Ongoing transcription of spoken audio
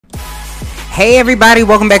Hey everybody,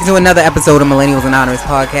 welcome back to another episode of Millennials Anonymous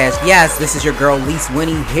Podcast. Yes, this is your girl Lise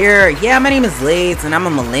Winnie here. Yeah, my name is Liz and I'm a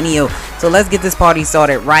millennial. So let's get this party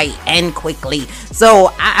started right and quickly.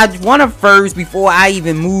 So I want to first, before I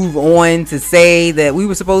even move on, to say that we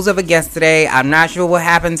were supposed to have a guest today. I'm not sure what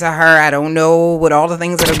happened to her. I don't know what all the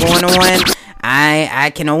things that are going on.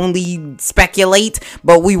 I can only speculate,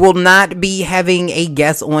 but we will not be having a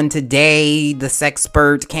guest on today. The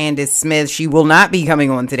sexpert Candace Smith, she will not be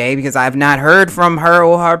coming on today because I've not heard from her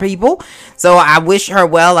or her people. So I wish her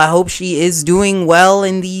well. I hope she is doing well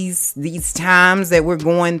in these times that we're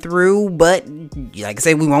going through. But like I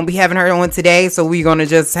said, we won't be having her on today. So we're going to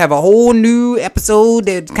just have a whole new episode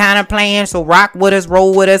that's kind of planned. So rock with us,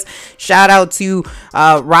 roll with us. Shout out to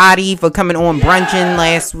Roddy for coming on brunching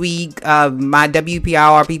last week. My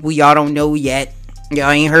WPIR people, y'all don't know yet. Y'all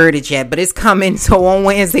ain't heard it yet, but it's coming. So on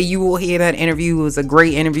Wednesday, you will hear that interview. It was a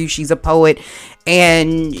great interview. She's a poet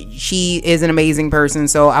and she is an amazing person.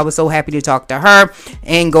 So I was so happy to talk to her,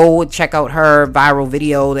 and go check out her viral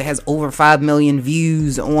video that has over 5 million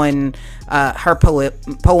views on her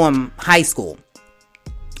poem High School.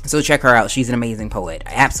 So check her out. She's an amazing poet.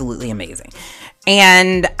 Absolutely amazing.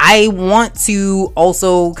 And I want to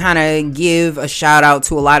also kind of give a shout out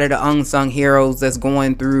to a lot of the unsung heroes that's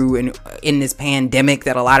going through in this pandemic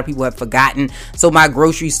that a lot of people have forgotten. So my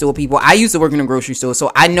grocery store people, I used to work in a grocery store,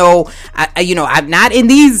 so I know, I'm not in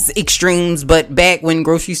these extremes, but back when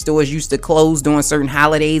grocery stores used to close during certain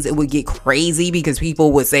holidays, it would get crazy because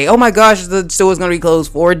people would say, oh my gosh, the store is going to be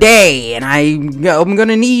closed for a day and I'm going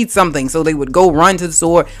to need something. So they would go run to the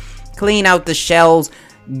store, clean out the shelves,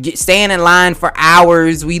 stand in line for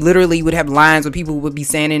hours. We literally would have lines where people would be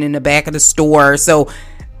standing in the back of the store. So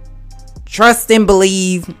trust and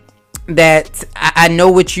believe that I know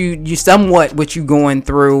what you somewhat what you going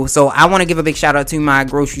through. So I want to give a big shout out to my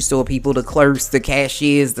grocery store people, the clerks, the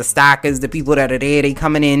cashiers, the stockers, the people that are there. They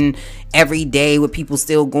coming in every day with people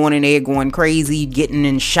still going in there, going crazy, getting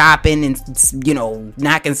in shopping and,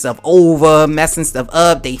 knocking stuff over, messing stuff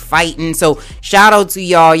up. They fighting. So shout out to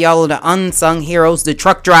y'all. Y'all are the unsung heroes, the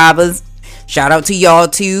truck drivers. Shout out to y'all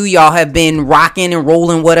too. Y'all have been rocking and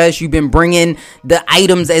rolling with us. You've been bringing the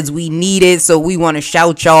items as we need it. So we want to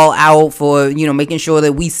shout y'all out for, making sure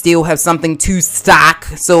that we still have something to stock.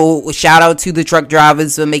 So shout out to the truck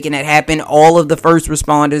drivers for making that happen. All of the first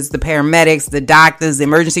responders, the paramedics, the doctors, the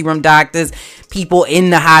emergency room doctors, people in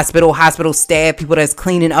the hospital staff, people that's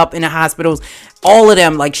cleaning up in the hospitals. All of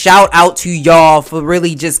them, shout out to y'all for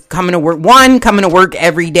really just coming to work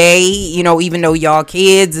every day, even though y'all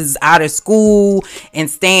kids is out of school and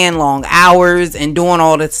staying long hours and doing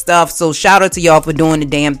all this stuff. So shout out to y'all for doing the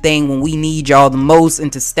damn thing when we need y'all the most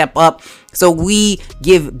and to step up. So we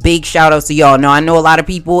give big shout outs to y'all. Now I know a lot of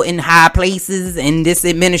people in high places in this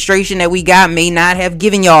administration that we got may not have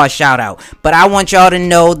given y'all a shout out, but I want y'all to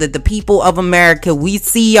know that the people of America, we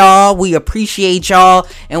see y'all, we appreciate y'all,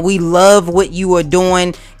 and we love what you are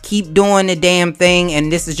doing. Keep doing the damn thing.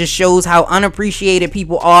 And this just shows how unappreciated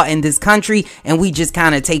people are in this country, and we just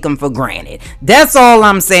kind of take them for granted. That's all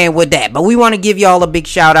I'm saying with that. But we want to give y'all a big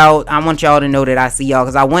shout out. I want y'all to know that I see y'all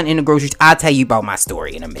because I went in the grocery store. I'll tell you about my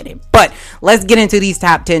story in a minute, but let's get into these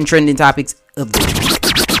top 10 trending topics of the week.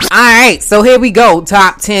 Alright, so here we go.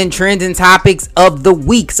 Top 10 trending topics of the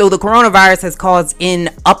week. So the coronavirus has caused an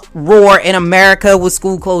uproar in America with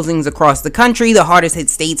school closings across the country. The hardest hit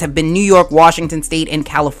states have been New York, Washington State, and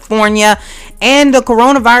California. And the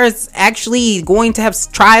coronavirus actually going to have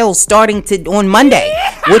trials starting on Monday,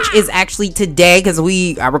 which is actually today because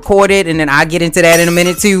I recorded, and then I'll get into that in a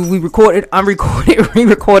minute too. We recorded, unrecorded,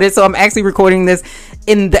 re-recorded. So I'm actually recording this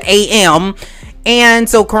in the AM. And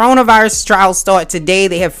so coronavirus trials start today.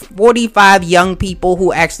 They have 45 young people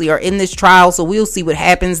who actually are in this trial. So we'll see what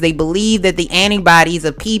happens. They believe that the antibodies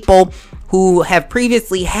of people who have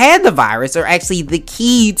previously had the virus are actually the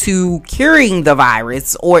key to curing the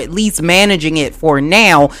virus, or at least managing it for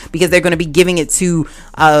now, because they're going to be giving it to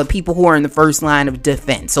people who are in the first line of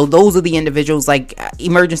defense. So those are the individuals like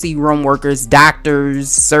emergency room workers, doctors,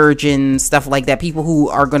 surgeons, stuff like that, people who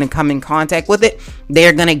are going to come in contact with it.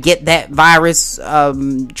 They're going to get that virus,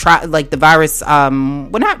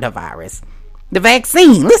 the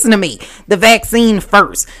vaccine. Listen to me. The vaccine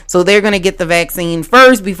first. So they're going to get the vaccine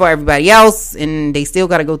first before everybody else. And they still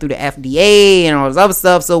got to go through the FDA and all this other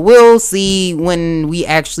stuff. So we'll see when we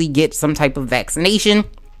actually get some type of vaccination.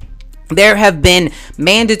 There have been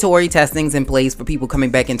mandatory testings in place for people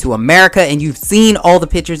coming back into America, and you've seen all the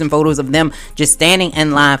pictures and photos of them just standing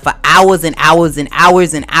in line for hours and hours and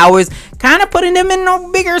hours and hours. kind of putting them in a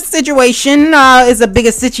bigger situation. It's a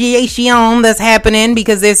bigger situation that's happening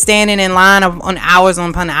because they're standing in line on hours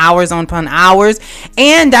upon hours upon hours.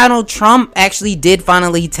 And Donald Trump actually did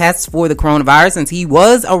finally test for the coronavirus, since he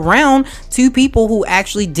was around 2 people who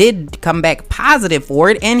actually did come back positive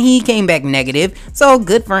for it, and he came back negative. So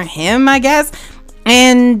good for him, I guess.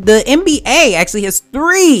 And the NBA actually has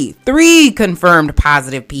three confirmed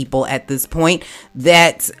positive people at this point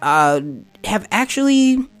that have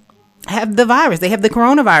actually have the virus. They have the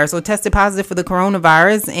coronavirus, so tested positive for the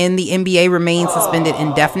coronavirus, and the NBA remains suspended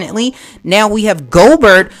indefinitely. Now we have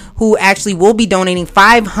Gobert, who actually will be donating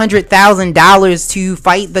 $500,000 to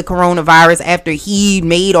fight the coronavirus after he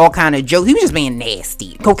made all kind of jokes. He was just being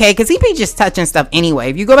nasty, okay? Because he be just touching stuff anyway.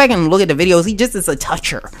 If you go back and look at the videos, he just is a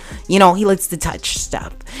toucher. You know, he likes to touch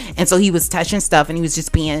stuff. And so he was touching stuff, and he was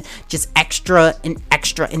just being just extra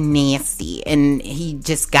and nasty, and he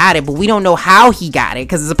just got it. But we don't know how he got it,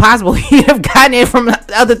 because it's possible he'd have gotten it from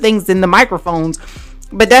other things in the microphones.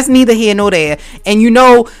 But that's neither here nor there. And you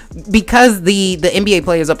know, because the NBA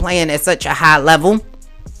players are playing at such a high level,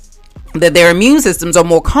 that their immune systems are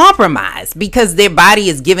more compromised because their body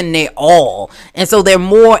is giving their all, and so they're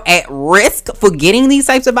more at risk for getting these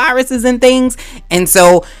types of viruses and things. And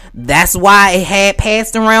so that's why it had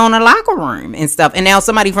passed around a locker room and stuff. And now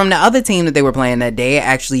somebody from the other team that they were playing that day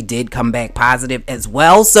actually did come back positive as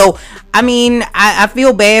well. So I mean, I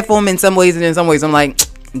feel bad for him in some ways, and in some ways I'm like,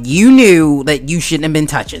 you knew that you shouldn't have been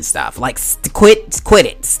touching stuff. Like, quit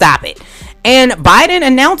it, stop it. And Biden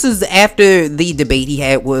announces after the debate he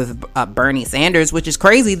had with Bernie Sanders, which is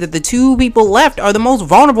crazy that the 2 people left are the most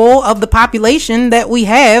vulnerable of the population that we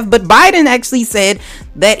have. But Biden actually said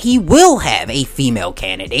that he will have a female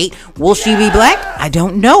candidate. Will she be black? I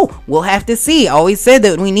don't know. We'll have to see. I always said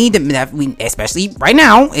that we need to, especially right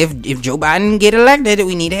now, if Joe Biden get elected,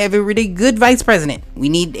 we need to have a really good vice president. We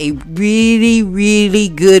need a really, really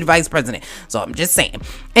good vice president. So I'm just saying.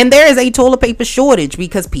 And there is a toilet paper shortage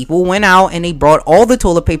because people went out and they brought all the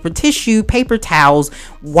toilet paper, tissue, paper towels,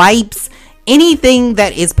 wipes, anything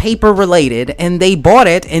that is paper related, and they bought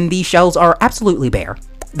it, and these shelves are absolutely bare.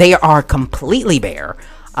 They are completely bare.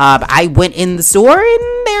 I went in the store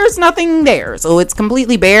and there's nothing there. So it's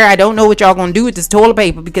completely bare. I don't know what y'all gonna do with this toilet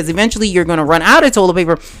paper, because eventually you're gonna run out of toilet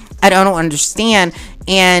paper. I don't understand.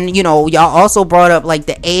 And you know, y'all also brought up like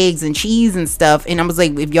the eggs and cheese and stuff, and I was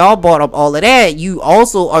like, if y'all bought up all of that, you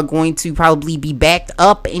also are going to probably be backed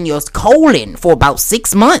up in your colon for about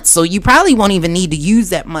 6 months, so you probably won't even need to use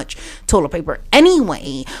that much toilet paper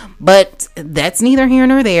anyway. But that's neither here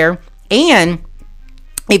nor there. And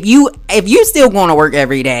if you're still going to work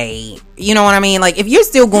every day, you know what I mean? Like, if you're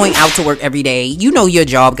still going out to work every day, you know your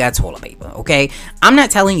job got toilet paper, okay? I'm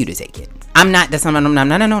not telling you to take it. No,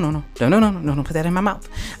 put that in my mouth.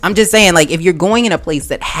 I'm just saying, like, if you're going in a place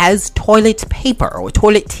that has toilet paper or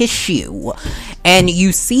toilet tissue and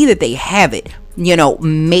you see that they have it, you know,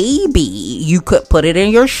 maybe you could put it in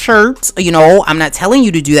your shirt. You know, I'm not telling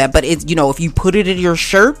you to do that, but it's, you know, if you put it in your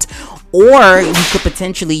shirt, or you could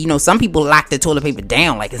potentially, you know, some people lock the toilet paper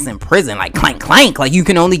down like it's in prison, like clank, clank. Like, you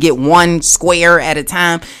can only get one square at a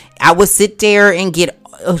time. I would sit there and get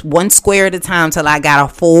one square at a time till I got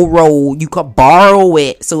a full roll. You could borrow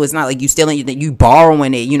it, so it's not like you stealing it, you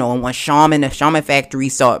borrowing it, you know. And when the Charmin factory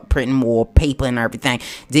start printing more paper and everything,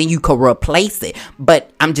 then you could replace it.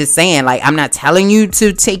 But I'm just saying, like, I'm not telling you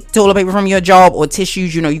to take toilet paper from your job or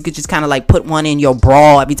tissues. You know, you could just kind of like put one in your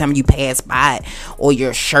bra every time you pass by it, or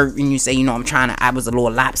your shirt, and you say, you know, I was a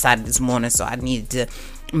little lopsided this morning, so I needed to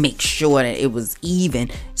make sure that it was even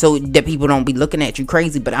so that people don't be looking at you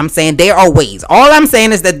crazy. But I'm saying there are ways. All I'm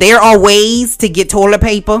saying is that there are ways to get toilet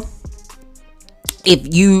paper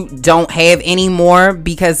if you don't have any more,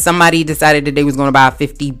 because somebody decided that they was going to buy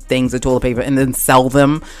 50 things of toilet paper and then sell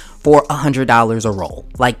them for $100 a roll.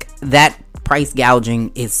 Like, that price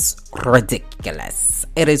gouging is ridiculous.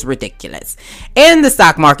 It is ridiculous. And the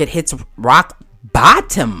stock market hits rock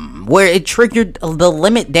bottom, where it triggered the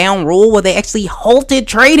limit down rule, where they actually halted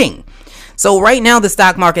trading. So right now the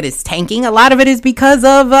stock market is tanking. A lot of it is because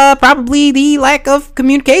of probably the lack of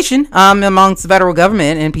communication amongst the federal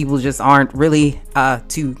government, and people just aren't really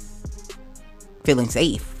too feeling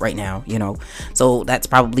safe right now, you know. So that's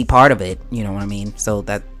probably part of it, you know what I mean? So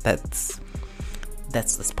that's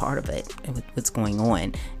part of it, what's going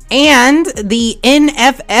on. And the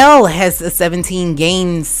NFL has a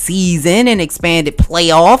 17-game season and expanded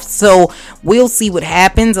playoffs. So we'll see what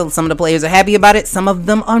happens. Some of the players are happy about it. Some of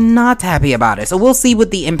them are not happy about it. So we'll see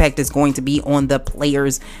what the impact is going to be on the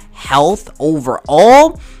players' health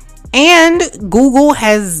overall. And Google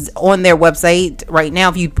has on their website right now,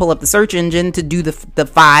 if you pull up the search engine to do the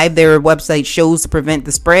 5, their website shows to prevent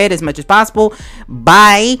the spread as much as possible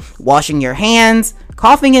by washing your hands,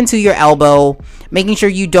 coughing into your elbow, making sure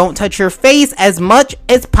you don't touch your face as much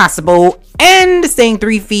as possible, and staying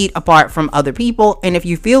 3 feet apart from other people. And if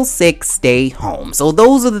you feel sick, stay home. So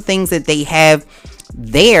those are the things that they have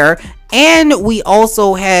there. And we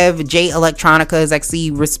also have Jay Electronica as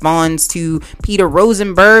actually responds to Peter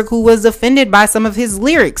Rosenberg, who was offended by some of his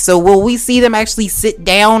lyrics. So will we see them actually sit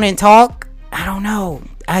down and talk? I don't know.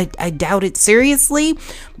 I doubt it seriously.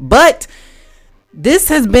 But this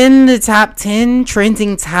has been the top 10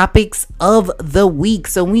 trending topics of the week.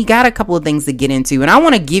 So we got a couple of things to get into. And I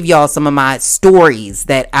want to give y'all some of my stories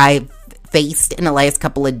that I've faced in the last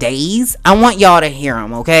couple of days. I want y'all to hear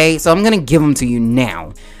them, okay? So I'm going to give them to you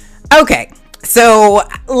now. Okay, so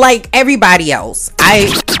like everybody else,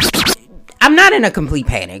 I'm not in a complete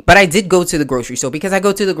panic, but I did go to the grocery store because I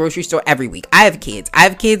go to the grocery store every week. I have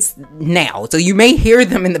kids now, so you may hear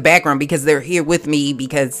them in the background because they're here with me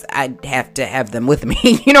because I have to have them with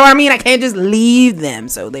me. You know what I mean? I can't just leave them,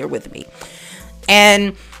 so they're with me.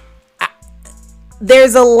 And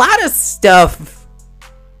there's a lot of stuff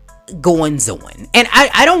goings on, and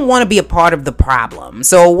I don't want to be a part of the problem.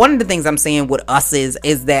 So one of the things I'm saying with us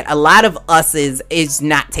is that a lot of us is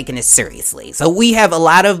not taking it seriously. So we have a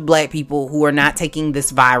lot of black people who are not taking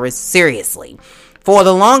this virus seriously. For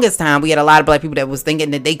the longest time, we had a lot of black people that was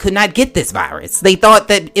thinking that they could not get this virus. They thought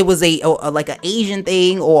that it was a like an Asian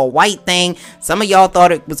thing or a white thing. Some of y'all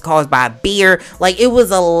thought it was caused by beer. Like, it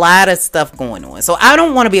was a lot of stuff going on. So I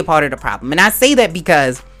don't want to be a part of the problem. And I say that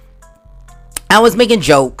because I was making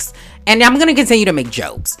jokes, and I'm going to continue to make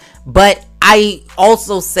jokes. But I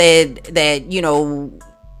also said that, you know,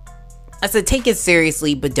 I said, take it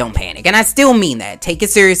seriously, but don't panic. And I still mean that. Take it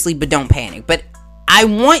seriously, but don't panic. But I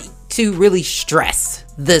want to really stress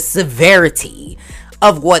the severity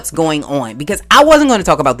of what's going on, because I wasn't going to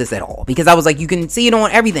talk about this at all, because I was like, you can see it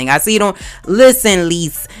on everything. I see it on, listen,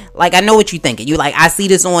 Lise, like, I know what you're thinking. You like, I see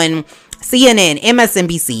this on CNN,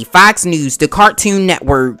 MSNBC, Fox News, the Cartoon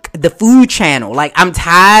Network, the Food Channel. Like, I'm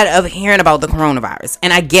tired of hearing about the coronavirus,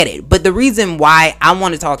 and I get it. But the reason why I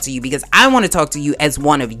want to talk to you, because I want to talk to you as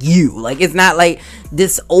one of you. Like, it's not like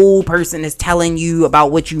this old person is telling you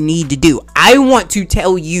about what you need to do. I want to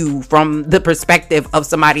tell you from the perspective of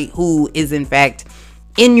somebody who is, in fact,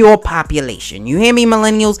 in your population. You hear me,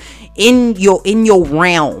 millennials? In your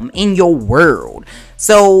realm, in your world.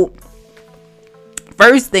 So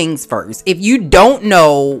first things first, if you don't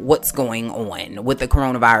know what's going on with the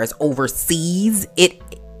coronavirus overseas,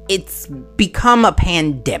 it's become a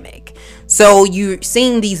pandemic. So you're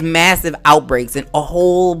seeing these massive outbreaks in a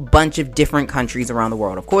whole bunch of different countries around the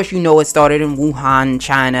world. Of course, you know it started in Wuhan,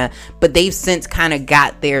 China, but they've since kind of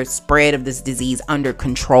got their spread of this disease under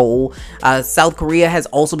control. South Korea has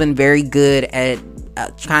also been very good at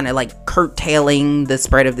kind of like curtailing the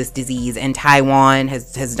spread of this disease, and Taiwan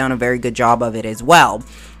has done a very good job of it as well.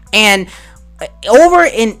 And over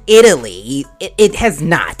in Italy, it has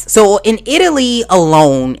not. So in Italy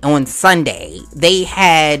alone on Sunday, they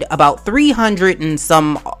had about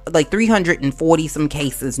 340 some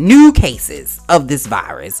cases, new cases of this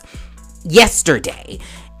virus yesterday.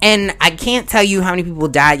 And I can't tell you how many people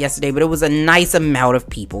died yesterday, but it was a nice amount of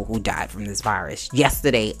people who died from this virus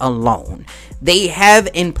yesterday alone. They have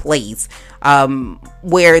in place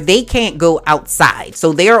where they can't go outside.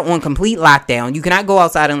 So they are on complete lockdown. You cannot go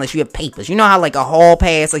outside unless you have papers. You know how like a hall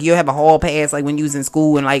pass, like you have a hall pass like when you was in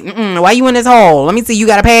school and like, why you in this hall? Let me see, you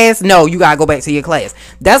got a pass? No, you gotta go back to your class.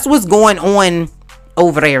 That's what's going on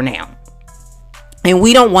over there now. And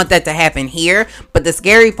we don't want that to happen here. But the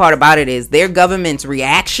scary part about it is their government's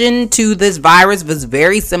reaction to this virus was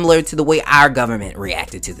very similar to the way our government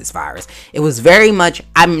reacted to this virus. It was very much,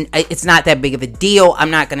 it's not that big of a deal.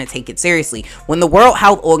 I'm not going to take it seriously. When the World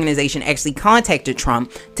Health Organization actually contacted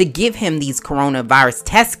Trump to give him these coronavirus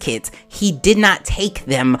test kits, he did not take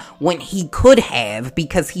them when he could have,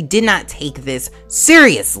 because he did not take this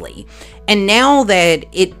seriously. And now that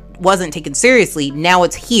it wasn't taken seriously, now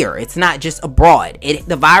it's here. It's not just abroad.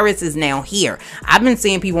 The virus is now here. I've been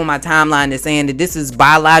seeing people on my timeline that saying that this is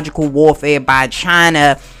biological warfare by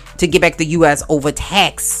China to get back the U.S. over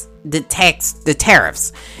the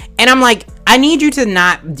tariffs. And I'm like, I need you to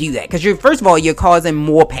not do that, because first of all, you're causing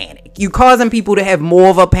more panic. You're causing people to have more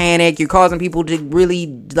of a panic. You're causing people to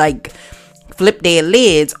really like flip their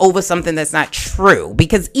lids over something that's not true.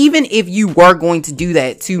 Because even if you were going to do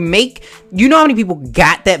that to make, you know how many people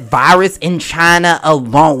got that virus in China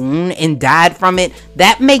alone and died from it?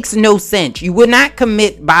 That makes no sense. You would not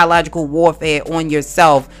commit biological warfare on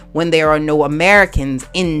yourself when there are no Americans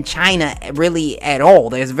in China really at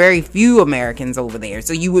all. There's very few Americans over there.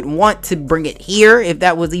 So you would want to bring it here if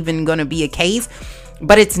that was even going to be a case,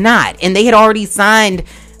 but it's not. And they had already signed,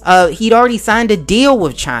 he'd already signed a deal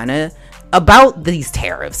with China about these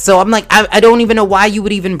tariffs. So I'm like, I don't even know why you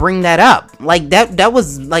would even bring that up. Like that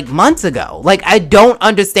was like months ago. Like, I don't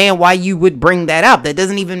understand why you would bring that up. That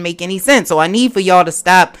doesn't even make any sense. So I need for y'all to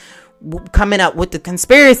stop coming up with the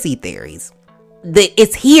conspiracy theories.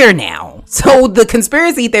 It's here now. So the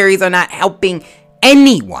conspiracy theories are not helping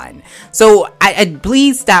anyone. So I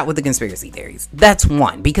please stop with the conspiracy theories. That's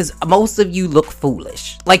one, because most of you look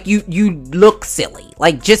foolish. Like you look silly.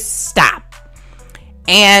 Like, just stop.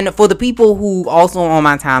 And for the people who also on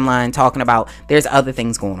my timeline talking about there's other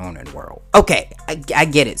things going on in the world. Okay, I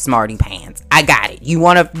get it, smarty pants. I got it. You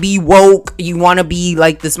want to be woke. You want to be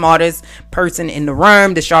like the smartest person in the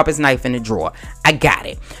room, the sharpest knife in the drawer. I got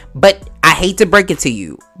it. But I hate to break it to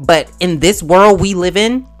you, but in this world we live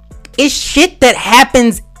in, it's shit that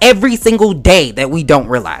happens every single day that we don't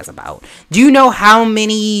realize about. Do you know how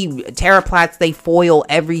many terror plots they foil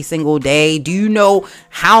every single day? Do you know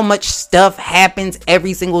how much stuff happens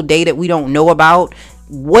every single day that we don't know about?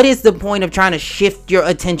 What is the point of trying to shift your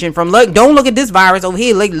attention from, like, don't look at this virus over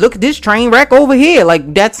here, like, look at this train wreck over here?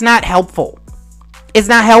 Like, that's not helpful. It's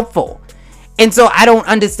not helpful. And so I don't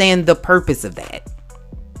understand the purpose of that.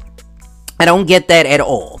 I don't get that at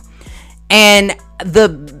all. And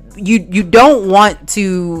you don't want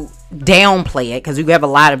to downplay it, because we have a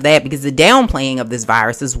lot of that, because the downplaying of this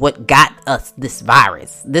virus is what got us this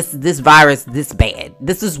virus. This virus this bad.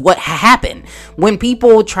 This is what happened. When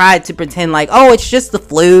people tried to pretend like, oh, it's just the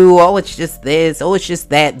flu, oh, it's just this, oh, it's just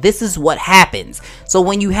that, this is what happens. So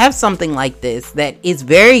when you have something like this that is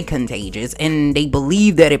very contagious and they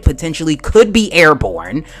believe that it potentially could be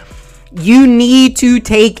airborne, you need to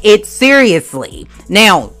take it seriously.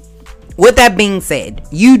 Now, with that being said,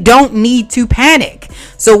 you don't need to panic.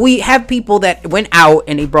 So we have people that went out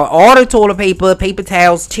and they brought all the toilet paper, paper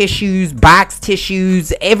towels, tissues, box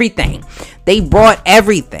tissues, everything. They brought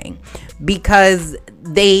everything because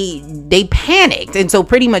they panicked. And so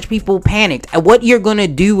pretty much people panicked. What you're going to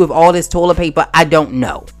do with all this toilet paper, I don't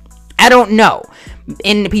know.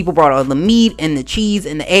 And the people brought all the meat and the cheese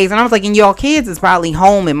and the eggs. And I was like, and y'all kids is probably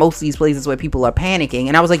home in most of these places where people are panicking.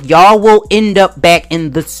 And I was like, y'all will end up back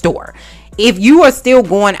in the store. If you are still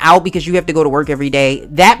going out because you have to go to work every day,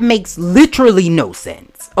 that makes literally no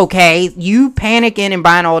sense. Okay, you panicking and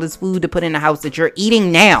buying all this food to put in the house that you're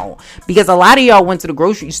eating now, because a lot of y'all went to the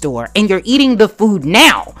grocery store and you're eating the food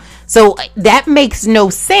now. So that makes no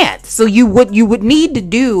sense. So what you would need to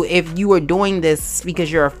do, if you are doing this because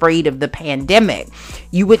you're afraid of the pandemic,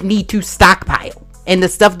 you would need to stockpile. And the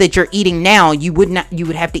stuff that you're eating now, you would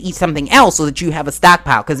have to eat something else so that you have a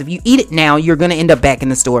stockpile. Because if you eat it now, you're going to end up back in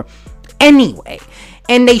the store anyway.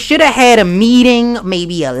 And they should have had a meeting,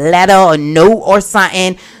 maybe a letter, a note or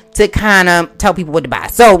something to kind of tell people what to buy.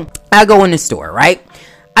 So I go in the store, right?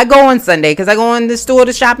 I go on Sunday because I go in the store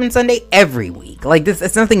to shop on Sunday every week. Like, this,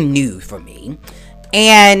 it's nothing new for me.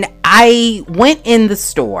 And I went in the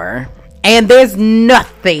store and there's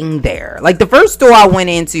nothing there. Like, the first store I went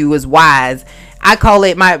into was Wise. I call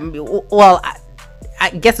it I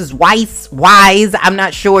guess it's Wise. I'm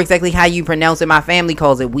not sure exactly how you pronounce it. My family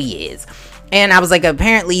calls it Wiz. And I was like,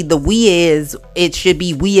 apparently the Wiz, it should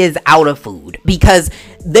be Wiz out of food, because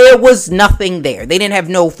there was nothing there. They didn't have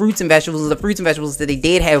no fruits and vegetables. The fruits and vegetables that they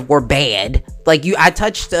did have were bad. Like, I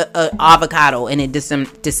touched a avocado and it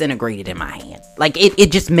disintegrated in my hand. Like,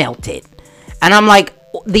 it just melted. And I'm like,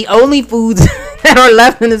 the only foods that are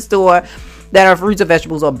left in the store that are fruits and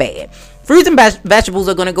vegetables are bad. Fruits and vegetables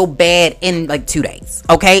are going to go bad in like 2 days.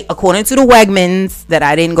 Okay. According to the Wegmans that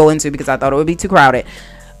I didn't go into because I thought it would be too crowded,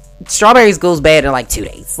 strawberries goes bad in like 2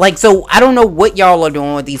 days. Like, so I don't know what y'all are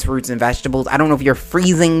doing with these fruits and vegetables. I don't know if you're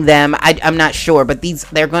freezing them. I'm not sure, but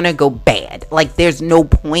they're going to go bad. Like, there's no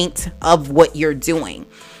point of what you're doing.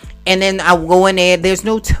 And then I go in there's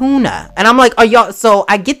no tuna. And I'm like, are y'all, so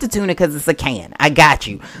I get the tuna because it's a can. I got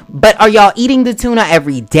you. But are y'all eating the tuna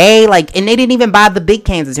every day? Like, and they didn't even buy the big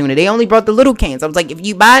cans of tuna. They only brought the little cans. I was like, if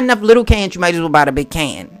you buy enough little cans, you might as well buy the big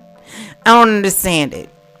can. I don't understand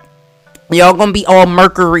it. Y'all gonna be all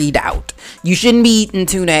mercuried out. You shouldn't be eating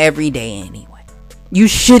tuna every day anyway. You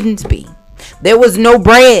shouldn't be. There was no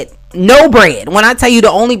bread. No bread. When I tell you the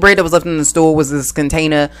only bread that was left in the store was this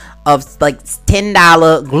container of like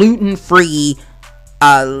 $10 gluten-free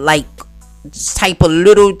like type of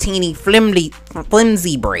little teeny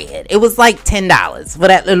flimsy bread. It was like $10 for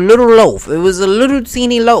that little loaf. It was a little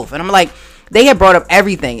teeny loaf. And I'm like, they had brought up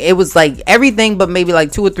everything. It was like everything but maybe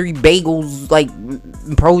like 2 or 3 bagels, like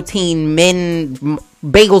protein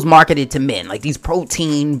bagels marketed to men, like these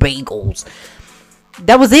protein bagels.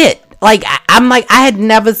 That was it. Like, I'm like, I had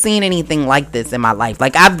never seen anything like this in my life.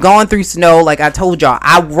 Like, I've gone through snow. Like I told y'all,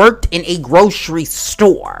 I worked in a grocery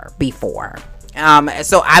store before.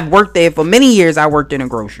 So I've worked there for many years. I worked in a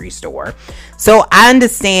grocery store. So I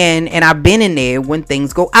understand, and I've been in there when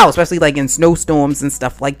things go out, especially like in snowstorms and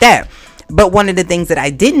stuff like that. But one of the things that I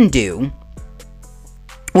didn't do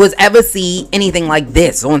was ever see anything like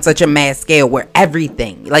this on such a mass scale, where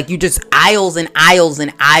everything, like, you just aisles and aisles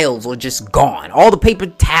and aisles are just gone. All the paper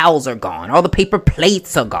towels are gone. All the paper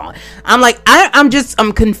plates are gone. I'm like,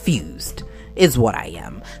 I'm confused is what I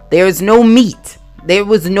am. There's no meat. There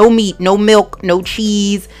was no meat, no milk, no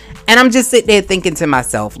cheese. And I'm just sitting there thinking to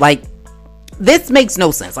myself, like, this makes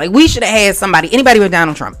no sense. Like, we should have had somebody, anybody but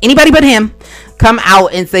Donald Trump, anybody but him, come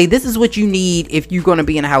out and say, this is what you need if you're going to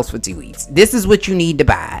be in a house for 2 weeks. This is what you need to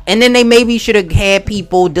buy. And then they maybe should have had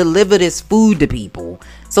people deliver this food to people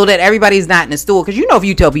so that everybody's not in the store. Because, you know, if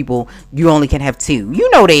you tell people you only can have 2, you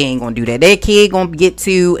know they ain't going to do that. Their kid going to get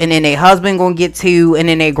 2, and then their husband going to get 2, and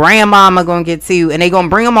then their grandmama going to get 2, and they going to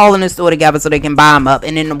bring them all in the store together so they can buy them up.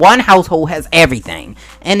 And then one household has everything,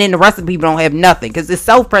 and then the rest of the people don't have nothing, because it's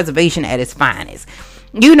self-preservation at its finest.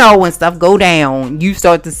 You know, when stuff go down, you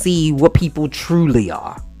start to see what people truly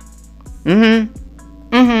are.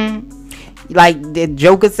 Like the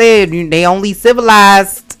Joker said, they only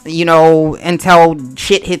civilized, you know, until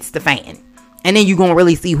shit hits the fan. And then you're going to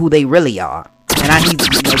really see who they really are. And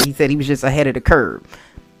like he said, he was just ahead of the curve.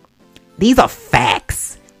 These are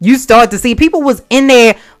facts. You start to see people was in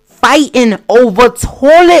there fighting over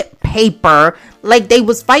toilet paper like they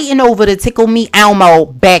was fighting over the Tickle Me Elmo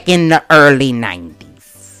back in the early 90s.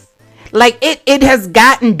 Like, it has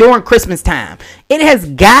gotten, during Christmas time, it has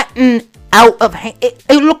gotten out of hand.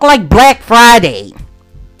 It looked like Black Friday.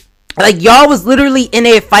 Like, y'all was literally in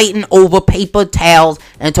there fighting over paper towels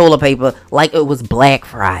and toilet paper like it was Black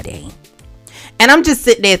Friday. And I'm just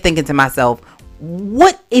sitting there thinking to myself,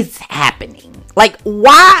 what is happening? Like,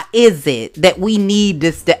 why is it that we need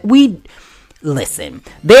this? Listen,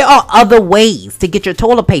 there are other ways to get your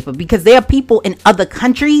toilet paper, because there are people in other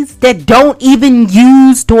countries that don't even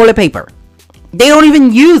use toilet paper. They don't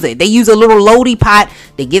even use it. They use a little loady pot.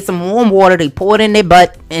 They get some warm water. They pour it in their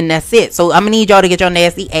butt, and that's it. So I'm going to need y'all to get your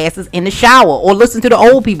nasty asses in the shower, or listen to the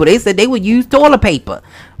old people. They said they would use toilet paper.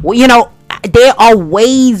 Well, you know, there are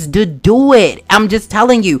ways to do it. I'm just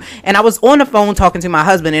telling you. And I was on the phone talking to my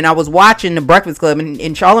husband, and I was watching The Breakfast Club, and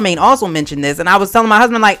Charlamagne also mentioned this. And I was telling my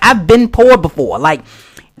husband, like, I've been poor before. Like,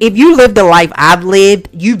 if you live the life I've lived,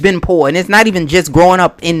 you've been poor. And it's not even just growing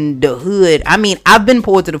up in the hood. I mean, I've been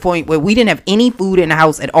poor to the point where we didn't have any food in the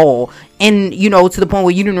house at all. And, you know, to the point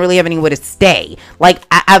where you didn't really have anywhere to stay. Like,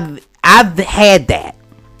 I've had that.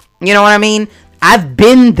 You know what I mean? I've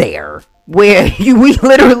been there where we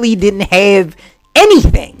literally didn't have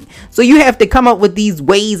anything. So you have to come up with these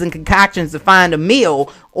ways and concoctions to find a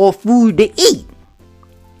meal or food to eat.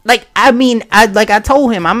 Like, I mean, I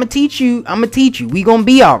told him, I'm gonna teach you. We gonna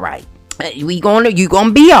be all right. You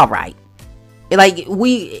gonna be all right. Like,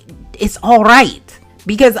 it's all right.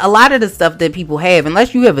 Because a lot of the stuff that people have,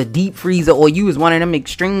 unless you have a deep freezer or you is one of them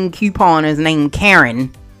extreme couponers named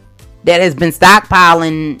Karen that has been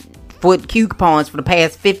stockpiling foot coupons for the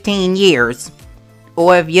past 15 years,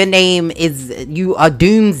 or if your name is, you a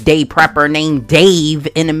doomsday prepper named Dave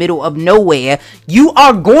in the middle of nowhere, you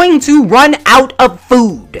are going to run out of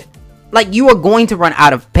food. Like, you are going to run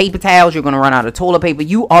out of paper towels. You're going to run out of toilet paper.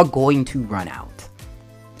 You are going to run out.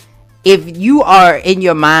 If you are in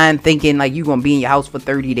your mind thinking like you're going to be in your house for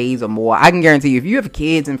 30 days or more, I can guarantee you, if you have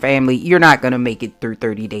kids and family, you're not going to make it through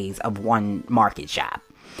 30 days of one market shop.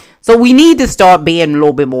 So we need to start being a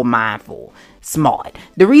little bit more mindful, smart.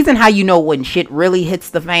 The reason how you know when shit really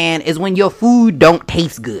hits the fan is when your food don't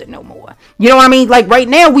taste good no more. You know what I mean? Like, right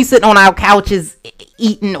now we sitting on our couches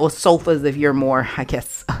eating, or sofas if you're more, I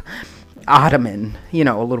guess, Ottoman, you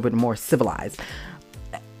know, a little bit more civilized.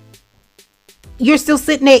 You're still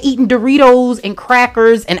sitting there eating Doritos and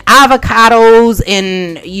crackers and avocados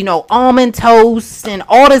and, you know, almond toast and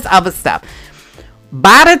all this other stuff.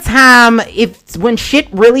 By the time, when shit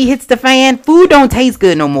really hits the fan, food don't taste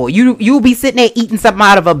good no more. You'll be sitting there eating something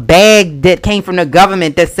out of a bag that came from the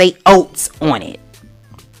government that say oats on it.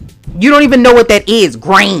 You don't even know what that is.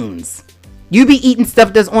 Grains. You be eating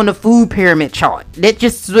stuff that's on the food pyramid chart that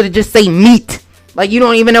just sort of just say meat. Like, you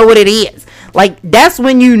don't even know what it is. Like, that's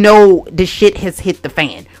when you know the shit has hit the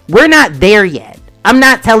fan. We're not there yet. I'm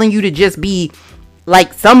not telling you to just be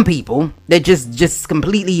like some people that just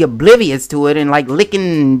completely oblivious to it and like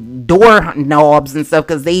licking door knobs and stuff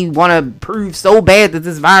because they want to prove so bad that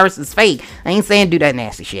this virus is fake. I ain't saying do that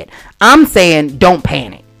nasty shit. I'm saying don't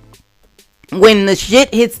panic. When the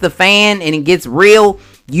shit hits the fan and it gets real,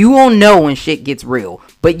 you will know when shit gets real.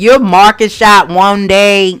 But your market shot one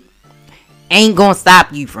day ain't gonna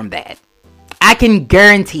stop you from that. I can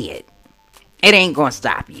guarantee it. It ain't gonna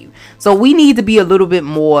stop you. So we need to be a little bit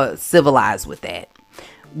more civilized with that.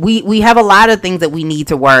 We have a lot of things that we need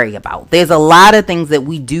to worry about. There's a lot of things that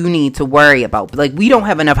we do need to worry about. Like, we don't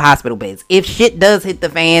have enough hospital beds. If shit does hit the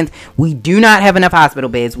fans, we do not have enough hospital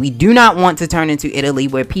beds. We do not want to turn into Italy,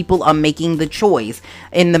 where people are making the choice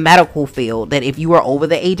in the medical field that if you are over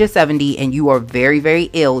the age of 70 and you are very, very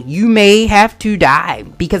ill, you may have to die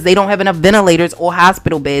because they don't have enough ventilators or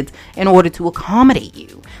hospital beds in order to accommodate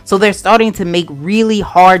you. So they're starting to make really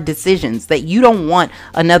hard decisions that you don't want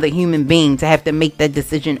another human being to have to make that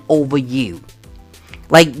decision over you.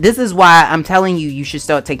 Like, this is why I'm telling you, you should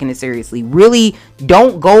start taking it seriously. Really,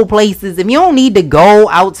 don't go places. If you don't need to go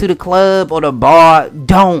out to the club or the bar,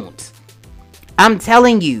 don't. I'm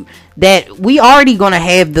telling you that we already gonna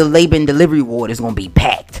have the labor and delivery ward is gonna be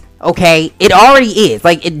packed. Okay, it already is.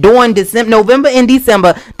 Like, during November and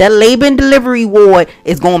December, that labor and delivery ward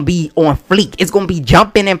is gonna be on fleek. It's gonna be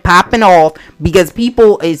jumping and popping off because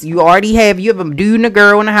people you have a dude and a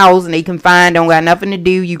girl in the house and they confined, don't got nothing to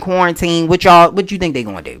do. You quarantine. What you think they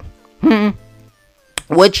gonna do?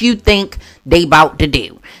 What you think they about to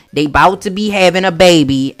do? They about to be having a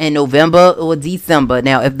baby in November or December.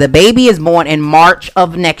 Now, if the baby is born in March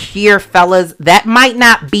of next year, fellas, that might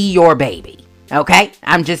not be your baby. Okay,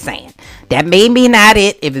 I'm just saying that may be not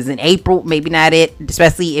it. If it's in April, maybe not it.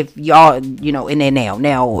 Especially if y'all, in there now.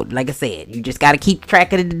 Now, like I said, you just got to keep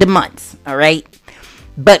track of the months. All right.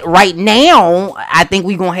 But right now, I think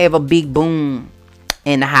we're going to have a big boom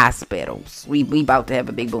in the hospitals. We about to have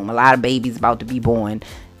a big boom. A lot of babies about to be born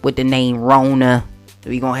with the name Rona.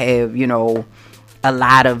 We're going to have, a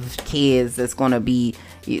lot of kids that's going to be,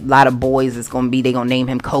 a lot of boys that's going to be, they're going to name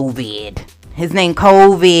him COVID. His name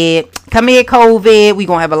COVID. Come here, COVID. We're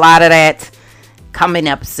going to have a lot of that coming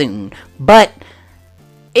up soon. But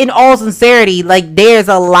in all sincerity, like, there's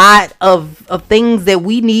a lot of things that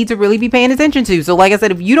we need to really be paying attention to. So, like I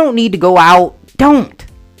said, if you don't need to go out, don't.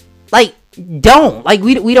 Like, don't. Like,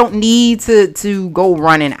 we don't need to go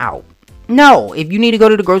running out. No. If you need to go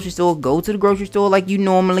to the grocery store, go to the grocery store like you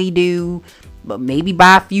normally do. But maybe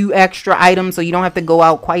buy a few extra items so you don't have to go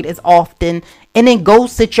out quite as often. And then go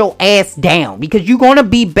sit your ass down because you're going to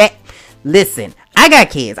be back. Listen, I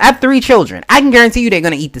got kids. I have 3 children. I can guarantee you they're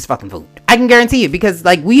going to eat this fucking food. I can guarantee it because,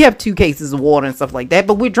 like, we have 2 cases of water and stuff like that,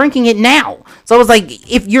 but we're drinking it now. So it's like,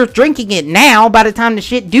 if you're drinking it now, by the time the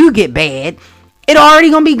shit do get bad, it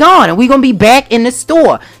already going to be gone and we're going to be back in the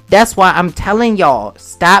store. That's why I'm telling y'all,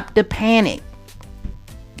 stop the panic.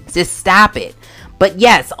 Just stop it. But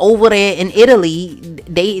yes, over there in Italy,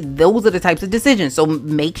 those are the types of decisions. So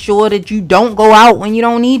make sure that you don't go out when you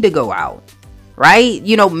don't need to go out. Right?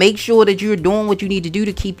 Make sure that you're doing what you need to do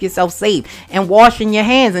to keep yourself safe and washing your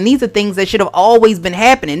hands. And these are things that should have always been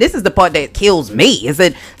happening. This is the part that kills me, is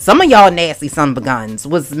that some of y'all nasty son of a guns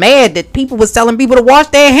was mad that people was telling people to wash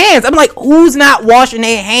their hands. I'm like, who's not washing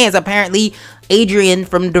their hands? Apparently, Adrian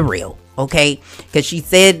from The Real. Okay, because she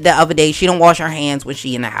said the other day she don't wash her hands when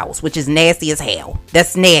she in the house, which is nasty as hell.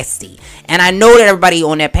 That's nasty. And I know that everybody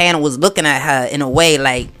on that panel was looking at her in a way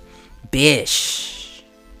like, bish,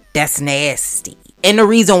 that's nasty. And the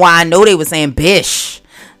reason why I know they were saying, bish,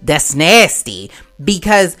 that's nasty,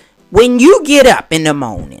 because when you get up in the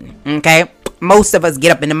morning, okay, most of us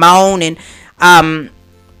get up in the morning,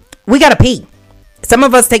 we gotta pee. Some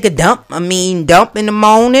of us take a dump in the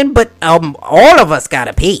morning, but all of us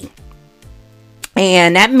gotta pee.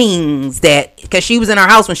 And that means that because she was in her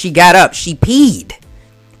house when she got up, she peed,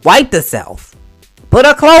 wiped herself, put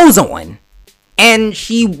her clothes on, and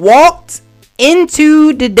she walked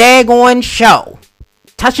into the daggone show,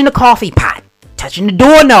 touching the coffee pot, touching the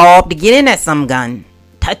doorknob to get in at some gun,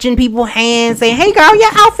 touching people's hands, saying, hey girl,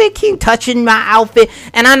 your outfit cute, touching my outfit.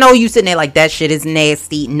 And I know you sitting there like, that shit is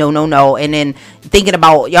nasty. No. And then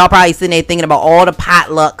y'all probably sitting there thinking about all the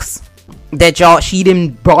potlucks that she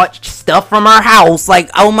didn't brought stuff from her house. Like,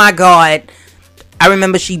 oh my God. I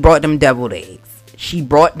remember she brought them deviled eggs. She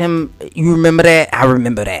brought them. You remember that? I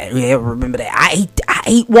remember that. Yeah, I remember that. I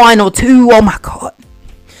ate 1 or 2. Oh my God.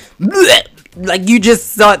 Blech. Like, you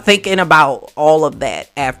just start thinking about all of that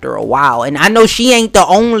after a while. And I know she ain't the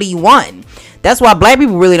only one. That's why black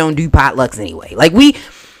people really don't do potlucks anyway. Like,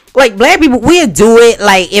 Like, black people, we'll do it.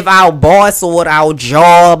 Like, if our boss or our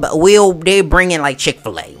job, they bring in like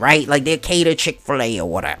Chick-fil-A, right? Like, they cater Chick-fil-A or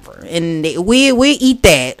whatever, and we eat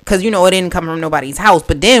that because, you know, it didn't come from nobody's house.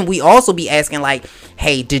 But then we also be asking, like,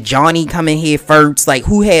 hey, did Johnny come in here first? Like,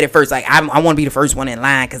 who had it first? Like, I want to be the first one in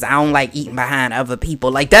line because I don't like eating behind other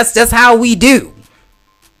people. Like, that's just how we do.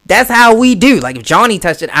 That's how we do. Like, if Johnny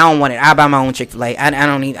touched it, I don't want it. I buy my own Chick-fil-A. I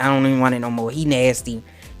don't even want it no more. He nasty.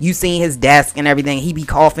 You seen his desk and everything. He be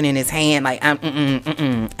coughing in his hand like, I'm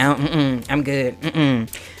good. I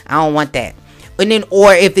don't want that. And then,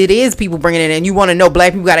 or if it is people bringing it in, you want to know,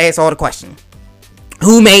 black people got to ask all the questions.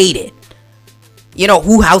 Who made it? You know,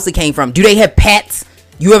 who house it came from? Do they have pets?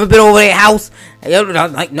 You ever been over their house?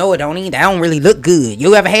 Like, no, it don't eat. That don't really look good.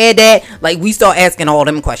 You ever had that? Like, we start asking all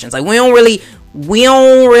them questions. Like, we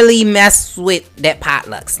don't really mess with that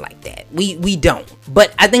potlucks like that. We don't.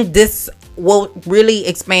 But I think this will really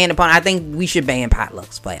expand upon. I think we should ban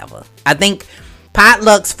potlucks forever. I think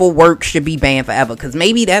potlucks for work should be banned forever, because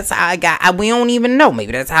maybe that's how we don't even know.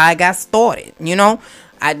 Maybe that's how I got started. You know,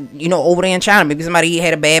 over there in China, maybe somebody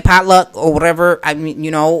had a bad potluck or whatever. I mean,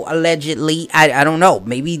 you know, allegedly, I don't know.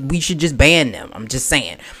 Maybe we should just ban them. I'm just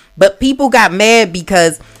saying. But people got mad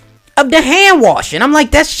because of the hand washing. I'm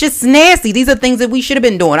like, that's just nasty. These are things that we should have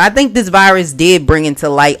been doing. I think this virus did bring into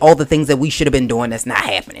light all the things that we should have been doing that's not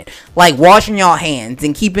happening. Like washing your hands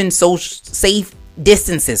and keeping safe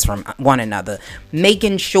distances from one another,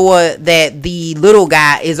 making sure that the little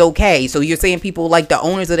guy is okay. So you're saying people like the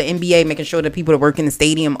owners of the NBA making sure that people that work in the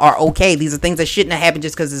stadium are okay. These are things that shouldn't have happened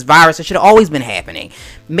just because this virus. It should have always been happening.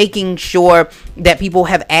 Making sure that people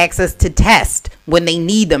have access to tests when they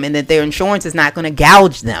need them and that their insurance is not going to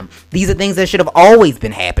gouge them. These are things that should have always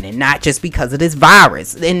been happening, not just because of this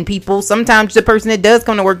virus. And people, sometimes the person that does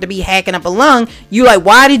come to work to be hacking up a lung, you like,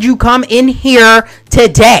 why did you come in here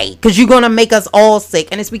today? Because you're going to make us all sick.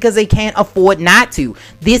 And it's because they can't afford not to.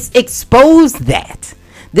 This exposed that.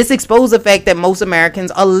 This exposed the fact that most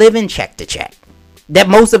Americans are living check to check. That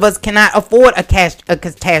most of us cannot afford a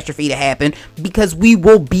catastrophe to happen because we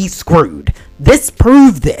will be screwed. This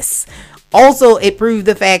proved this. Also, it proved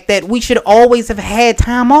the fact that we should always have had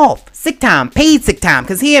time off. Sick time, paid sick time.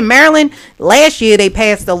 Because here in Maryland, last year they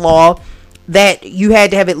passed a law that you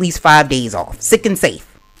had to have at least 5 days off. Sick and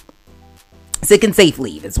safe. Sick and safe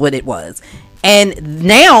leave is what it was. And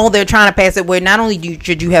now they're trying to pass it where not only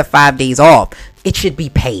should you have 5 days off, it should be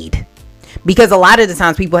paid. Because a lot of the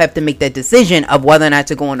times people have to make that decision of whether or not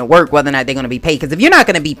to go into work, whether or not they're going to be paid. Because if you're not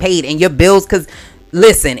going to be paid and your bills, because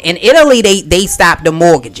listen, in Italy, they stopped the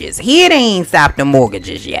mortgages. Here, they ain't stopped the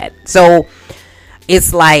mortgages yet. So,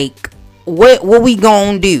 it's like, what we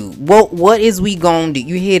gonna do? What is we gonna do?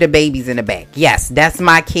 You hear the babies in the back. Yes, that's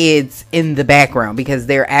my kids in the background because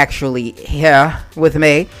they're actually here with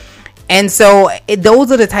me. And so,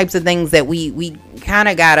 those are the types of things that we kind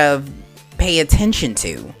of gotta pay attention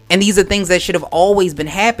to. And these are things that should have always been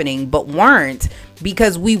happening, but weren't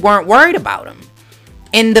because we weren't worried about them.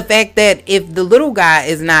 And the fact that if the little guy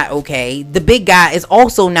is not okay, the big guy is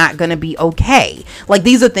also not going to be okay. Like,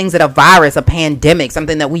 these are things that a virus, a pandemic,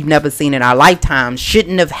 something that we've never seen in our lifetime,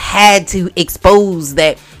 shouldn't have had to expose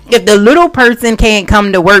that if the little person can't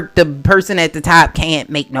come to work, the person at the top can't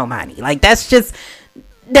make no money. Like, that's just,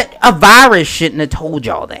 that a virus shouldn't have told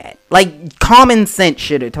y'all that. Like, common sense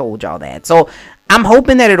should have told y'all that. So, I'm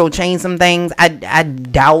hoping that it'll change some things. I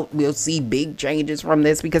doubt we'll see big changes from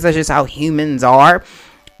this because that's just how humans are.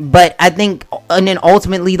 But I think, and then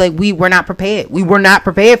ultimately, like, we were not prepared. We were not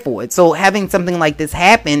prepared for it. So having something like this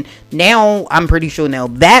happen, now I'm pretty sure now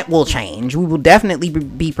that will change. We will definitely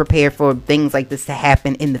be prepared for things like this to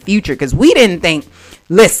happen in the future. Because we didn't think,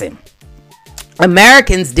 listen,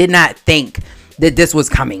 Americans did not think that this was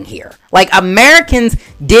coming here. Like, Americans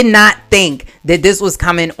did not think that this was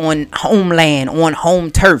coming on homeland, on home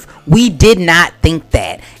turf. We did not think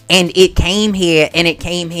that. And it came here, and it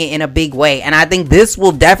came here in a big way. And I think this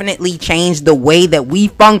will definitely change the way that we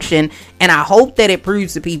function. And I hope that it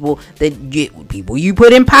proves to people that people you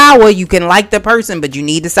put in power, you can like the person, but you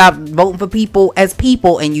need to stop voting for people as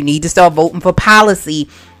people, and you need to start voting for policy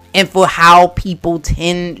and for how people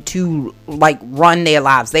tend to, like, run their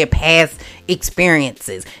lives, their past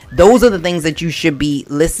experiences. Those are the things that you should be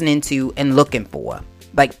listening to and looking for.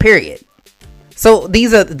 Like, period. So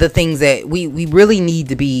these are the things that we really need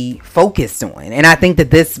to be focused on. And I think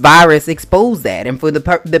that this virus exposed that. And for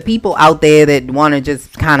the people out there that want to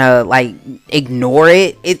just kind of, like, ignore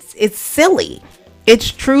it, it's silly.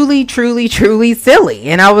 It's truly, truly, truly silly.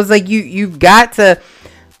 And I was like, you've got to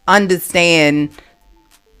understand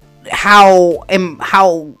how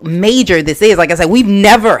major this is. Like I said, we've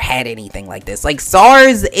never had anything like this. Like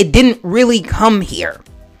SARS, it didn't really come here.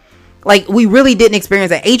 Like, we really didn't experience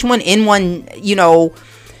that. H1N1, you know,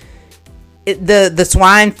 the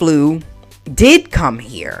swine flu did come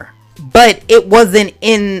here, but it wasn't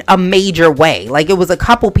in a major way. Like, it was a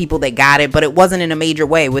couple people that got it, but it wasn't in a major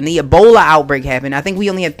way. When the Ebola outbreak happened, I think we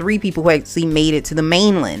only had 3 people who actually made it to the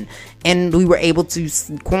mainland, and we were able to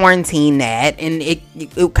quarantine that, and it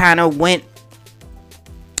kind of went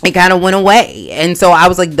away. And so I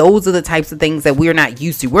was like, those are the types of things that we're not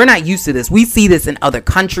used to. We're not used to this. We see this in other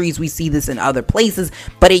countries. We see this in other places,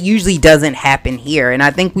 but it usually doesn't happen here. And I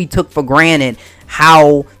think we took for granted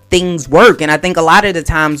how things work. And I think a lot of the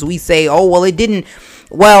times we say, oh, well, it didn't,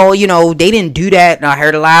 well, you know, they didn't do that. And I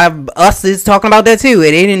heard a lot of us is talking about that too.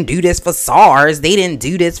 They didn't do this for SARS. They didn't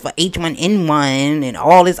do this for H1N1 and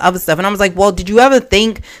all this other stuff. And I was like, well, did you ever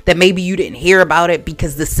think that maybe you didn't hear about it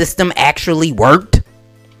because the system actually worked?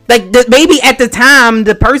 Like, maybe at the time,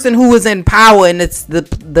 the person who was in power and it's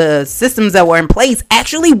the systems that were in place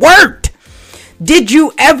actually worked. Did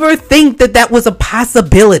you ever think that that was a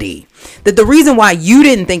possibility? That the reason why you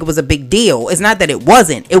didn't think it was a big deal is not that it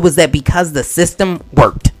wasn't. It was that because the system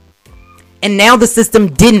worked. And now the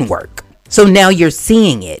system didn't work. So now you're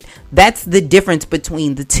seeing it. That's the difference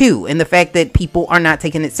between the two, and the fact that people are not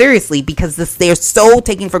taking it seriously because they're so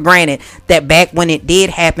taking for granted that back when it did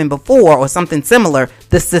happen before or something similar,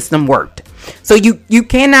 the system worked. So you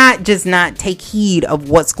cannot just not take heed of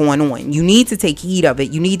what's going on. You need to take heed of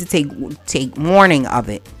it. You need to take warning of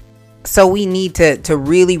it. So we need to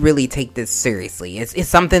really, really take this seriously. It's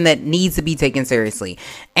something that needs to be taken seriously.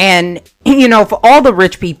 And, you know, for all the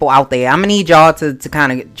rich people out there, I'm going to need y'all to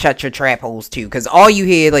kind of shut your trap holes too. Because all you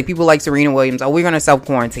hear, like people like Serena Williams, oh, we're going to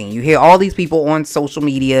self-quarantine. You hear all these people on social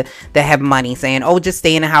media that have money saying, oh, just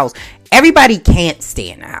stay in the house. Everybody can't stay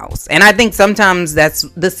in the house. And I think sometimes that's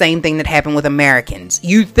the same thing that happened with Americans.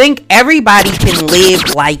 You think everybody can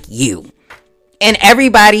live like you. And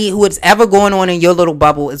everybody who is ever going on in your little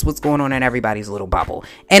bubble is what's going on in everybody's little bubble.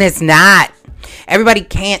 And it's not. Everybody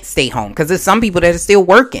can't stay home because there's some people that are still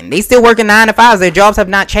working. They still working 9 to 5s. Their jobs have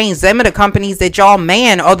not changed. Some of the companies that y'all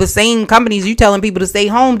man are the same companies you telling people to stay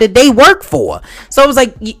home that they work for. So it was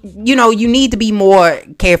like, you know, you need to be more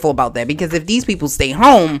careful about that, because if these people stay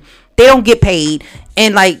home, they don't get paid.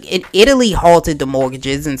 And like Italy halted the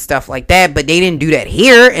mortgages and stuff like that, but they didn't do that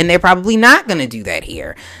here, and they're probably not going to do that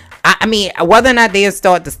here. I mean, whether or not they'll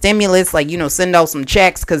start the stimulus, like, you know, send out some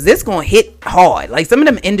checks, because this going to hit hard. Like some of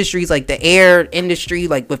them industries, like the air industry,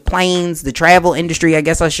 like with planes, the travel industry, I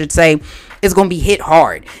guess I should say, is going to be hit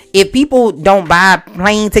hard. If people don't buy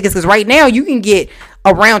plane tickets, because right now you can get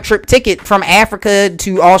a round trip ticket from Africa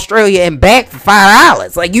to Australia and back for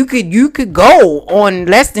 $5. Like you could go on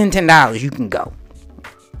less than $10. You can go.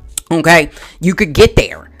 Okay. You could get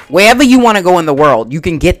there. Wherever you want to go in the world, you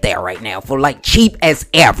can get there right now for like cheap as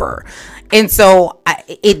ever. And so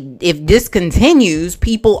if this continues,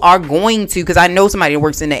 people are going to, because I know somebody that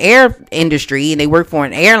works in the air industry and they work for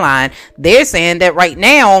an airline, they're saying that right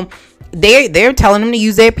now they're telling them to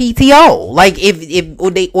use their PTO. Like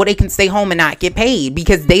or they can stay home and not get paid,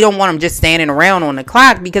 because they don't want them just standing around on the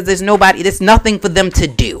clock, because there's nothing for them to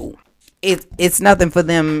do. It's nothing for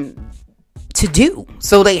them to do.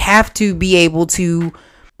 So they have to be able to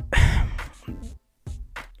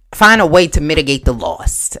find a way to mitigate the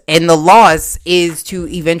loss, and the loss is to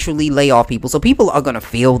eventually lay off people. So people are going to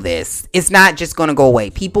feel this. It's not just going to go away.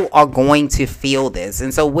 People are going to feel this.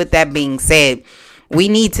 And so with that being said, we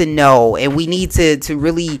need to know, and we need to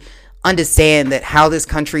really understand that how this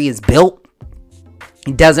country is built,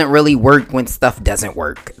 it doesn't really work when stuff doesn't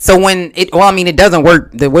work. So it doesn't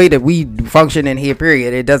work the way that we function in here,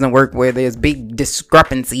 period. It doesn't work where there's big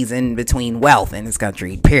discrepancies in between wealth in this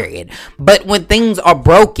country, period. But when things are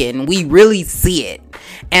broken, we really see it.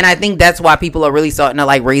 And I think that's why people are really starting to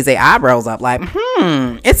like raise their eyebrows up, like,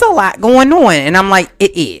 it's a lot going on. And I'm like,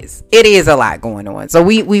 it is a lot going on. So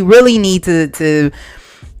we really need to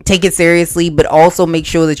take it seriously, but also make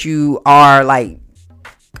sure that you are like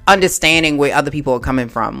understanding where other people are coming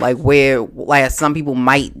from, like some people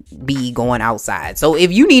might be going outside. So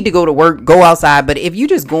if you need to go to work, go outside. But if you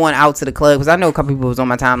just going out to the club, because I know a couple people was on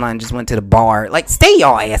my timeline just went to the bar, like, stay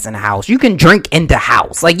your ass in the house. You can drink in the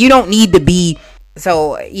house. Like, you don't need to be.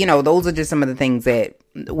 So, you know, those are just some of the things that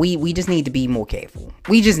we just need to be more careful.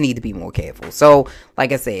 We just need to be more careful. So,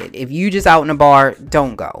 like I said, if you just out in the bar,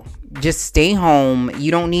 don't go. Just stay home.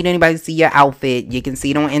 You don't need anybody to see your outfit. You can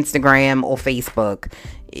see it on Instagram or Facebook.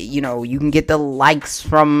 You know, you can get the likes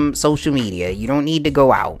from social media. You don't need to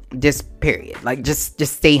go out. Just period. Like, just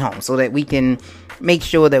stay home so that we can make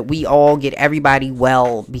sure that we all get everybody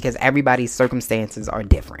well, because everybody's circumstances are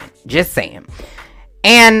different. Just saying.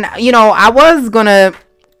 And, you know, I was gonna,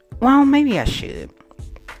 well, maybe I should.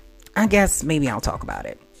 I guess maybe I'll talk about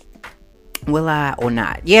it. Will I or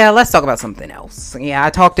not? Yeah, let's talk about something else. Yeah, I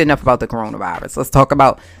talked enough about the coronavirus. Let's talk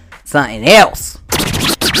about something else.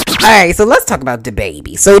 Alright, so let's talk about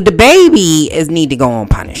DaBaby. So DaBaby need to go on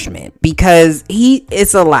punishment because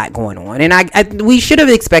it's a lot going on, and we should have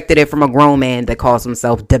expected it from a grown man that calls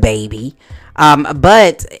himself DaBaby.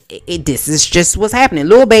 But this is just what's happening.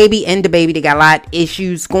 Lil Baby and DaBaby, they got a lot of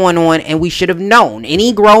issues going on, and we should have known.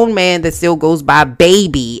 Any grown man that still goes by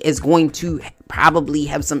baby is going to probably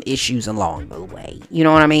have some issues along the way. You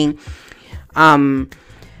know what I mean?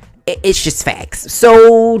 It's just facts.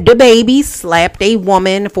 So DaBaby slapped a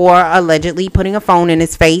woman for allegedly putting a phone in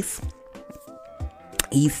his face.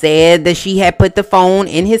 He said that she had put the phone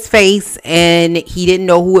in his face and he didn't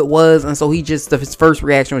know who it was, and so his first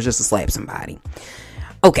reaction was just to slap somebody.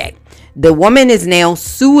 Okay, the woman is now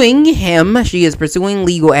suing him. She is pursuing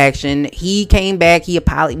legal action. He came back. He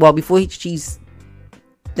apologized. Well, before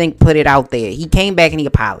put it out there, he came back and he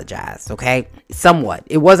apologized. Okay, somewhat.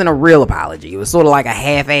 It wasn't a real apology. It was sort of like a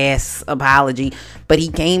half-ass apology, but he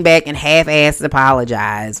came back and half-assed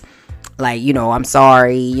apologized. Like, I'm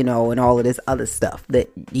sorry, and all of this other stuff that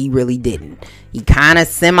he really didn't. He kind of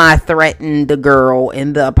semi-threatened the girl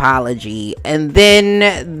in the apology. And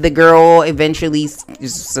then the girl eventually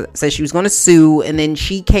said she was going to sue. And then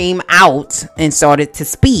she came out and started to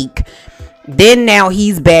speak. Then now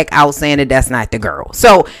he's back out saying that that's not the girl.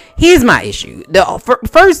 So here's my issue.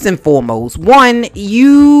 First and foremost, one,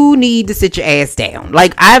 you need to sit your ass down.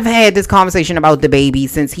 Like, I've had this conversation about DaBaby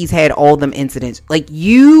since he's had all them incidents. Like,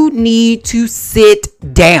 you need to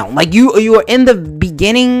sit down. Like, you are in the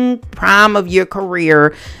beginning prime of your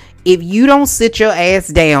career. If you don't sit your ass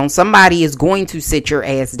down, somebody is going to sit your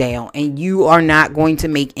ass down, and you are not going to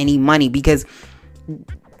make any money, because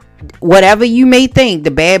whatever you may think,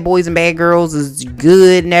 the Bad Boys and Bad Girls is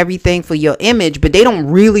good and everything for your image, but they don't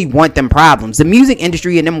really want them problems. The music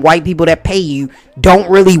industry and them white people that pay you don't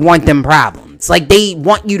really want them problems. Like, they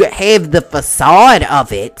want you to have the facade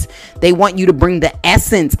of it. They want you to bring the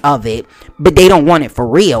essence of it, but they don't want it for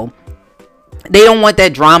real. They don't want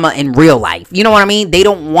that drama in real life. You know what I mean? They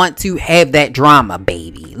don't want to have that drama,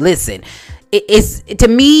 baby. Listen, it's, to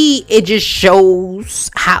me, it just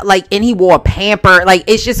shows how, like, and he wore a pamper. Like,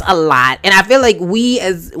 it's just a lot. And I feel like we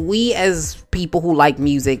as people who like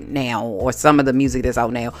music now, or some of the music that's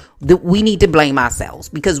out now, we need to blame ourselves,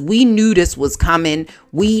 because we knew this was coming.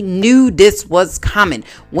 When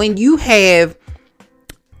you have,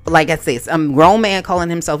 like I said, some grown man calling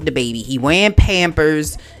himself DaBaby, he wearing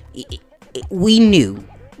pampers, we knew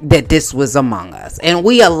that this was among us, and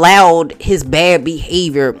we allowed his bad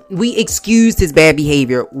behavior. We excused his bad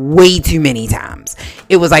behavior way too many times.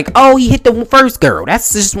 It was like, oh, he hit the first girl.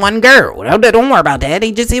 That's just one girl. Don't worry about that.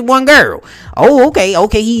 They just hit one girl. Oh, okay.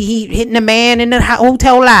 He hitting a man in the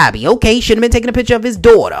hotel lobby. Okay, should have been taking a picture of his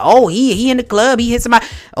daughter. Oh, he in the club. He hit somebody.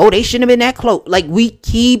 Oh, they shouldn't have been that close. Like, we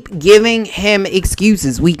keep giving him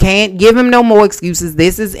excuses. We can't give him no more excuses.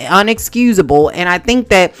 This is unexcusable, and I think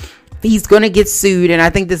that he's gonna get sued, and I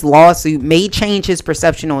think this lawsuit may change his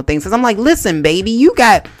perception on things. Because I'm like, listen, baby, you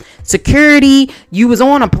got security, you was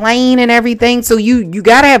on a plane and everything, so you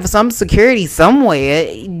gotta have some security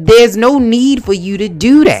somewhere. There's no need for you to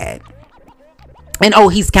do that. And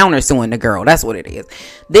he's countersuing the girl. That's what it is.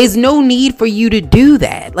 There's no need for you to do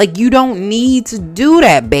that. Like, you don't need to do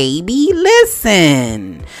that, baby.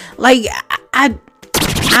 Listen, like,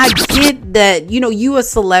 I get that, you a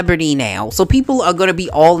celebrity now, so people are going to be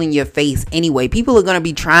all in your face anyway. People are going to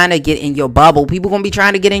be trying to get in your bubble. People are going to be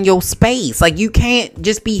trying to get in your space. Like, you can't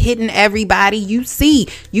just be hitting everybody you see.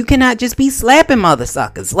 You cannot just be slapping mother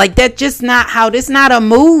suckers. Like, that's just not how, this not a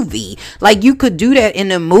movie. Like, you could do that in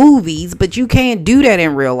the movies, but you can't do that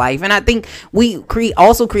in real life. And I think we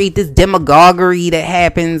also create this demagoguery that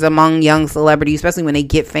happens among young celebrities, especially when they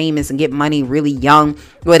get famous and get money really young,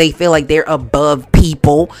 where they feel like they're above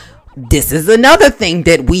people. This is another thing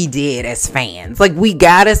that we did as fans. Like, we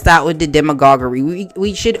gotta stop with the demagoguery.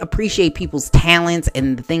 We should appreciate people's talents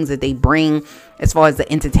and the things that they bring as far as the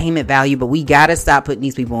entertainment value, but we gotta stop putting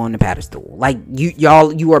these people on the pedestal. Like,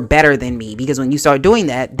 you are better than me, because when you start doing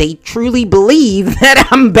that, they truly believe that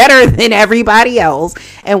I'm better than everybody else,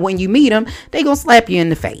 and when you meet them, they gonna slap you in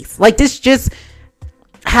the face. Like, this just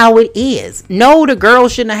how it is. No, the girl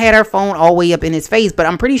shouldn't have had her phone all the way up in his face, but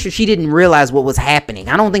I'm pretty sure she didn't realize what was happening.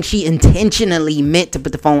 I don't think she intentionally meant to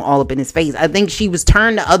put the phone all up in his face. I think she was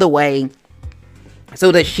turned the other way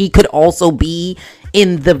so that she could also be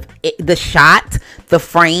in the shot, the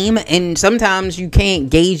frame, and sometimes you can't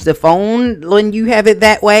gauge the phone when you have it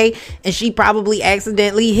that way, and she probably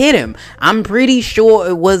accidentally hit him. I'm pretty sure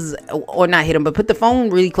it was, or not hit him, but put the phone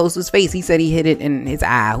really close to his face. He said he hit it in his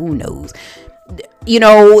eye. Who knows? You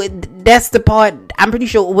know, that's the part. I'm pretty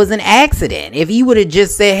sure it was an accident. If he would have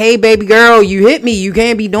just said, hey, baby girl, you hit me, you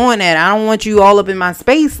can't be doing that. I don't want you all up in my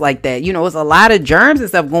space like that. You know, it's a lot of germs and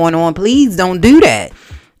stuff going on. Please don't do that.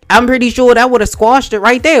 I'm pretty sure that would have squashed it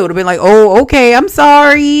right there. It would have been like, oh, okay, I'm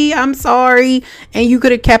sorry. And you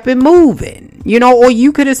could have kept it moving, you know, or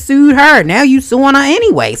you could have sued her. Now you suing her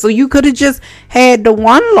anyway. So you could have just had the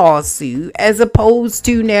one lawsuit as opposed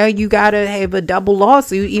to now you got to have a double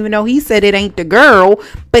lawsuit, even though he said it ain't the girl,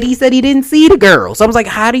 but he said he didn't see the girl. So I was like,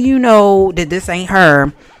 how do you know that this ain't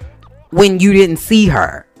her when you didn't see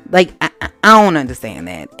her? Like, I don't understand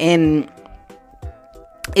that. And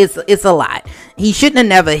it's a lot. He shouldn't have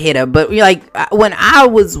never hit her. But like, when I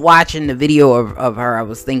was watching the video of her, I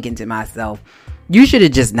was thinking to myself, you should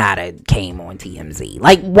have just not have came on TMZ.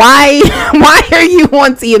 Like, why are you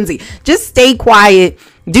on TMZ? Just stay quiet.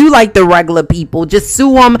 Do like the regular people. Just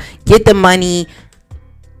sue them, get the money.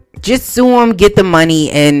 Just sue them, get the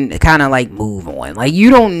money, and kind of like move on. Like, you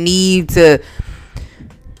don't need to.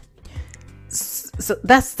 So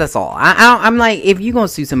that's all. I'm like, if you're gonna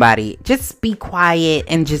sue somebody, just be quiet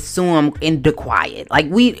and just sue them in the quiet. Like,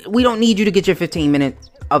 we don't need you to get your 15 minutes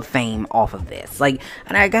of fame off of this. Like,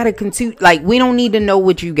 and I gotta continue. Like, we don't need to know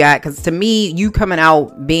what you got, because to me, you coming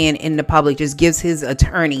out being in the public just gives his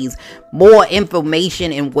attorneys more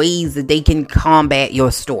information and ways that they can combat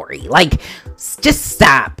your story. Like, just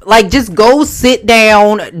stop. Like, just go sit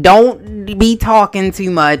down. Don't be talking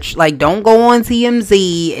too much. Like, don't go on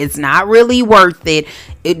TMZ. It's not really worth it.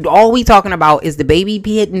 All we talking about is the baby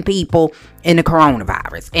hitting people and the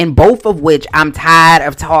coronavirus, and both of which I'm tired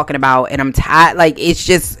of talking about. And I'm tired. Like, it's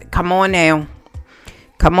just, come on now,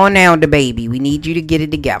 the baby. We need you to get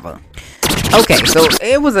it together. Okay, so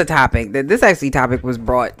it was a topic that this topic was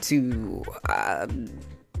brought to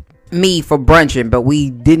me for brunching, but we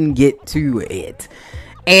didn't get to it.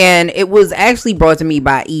 And it was actually brought to me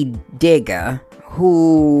by E. Digga,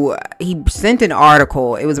 who he sent an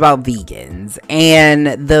article. It was about vegans, and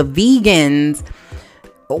the vegans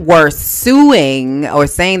were suing, or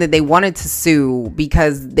saying that they wanted to sue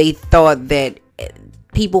because they thought that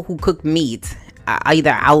people who cook meat either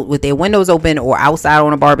out with their windows open or outside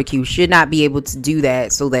on a barbecue should not be able to do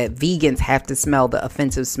that, so that vegans have to smell the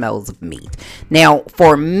offensive smells of meat. Now,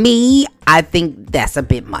 for me, I think that's a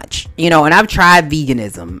bit much, you know, and I've tried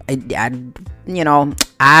veganism.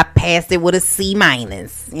 I passed it with a C-.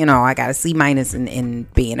 You know, I got a C- in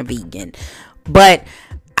being a vegan. But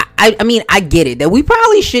I mean, I get it that we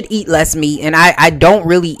probably should eat less meat, and I don't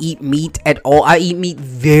really eat meat at all. I eat meat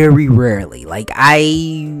very rarely. Like,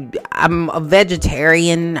 I'm a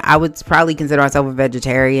vegetarian. I would probably consider myself a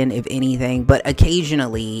vegetarian, if anything, but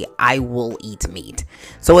occasionally I will eat meat.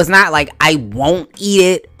 So it's not like I won't eat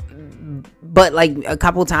it, but like a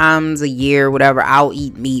couple times a year, whatever, I'll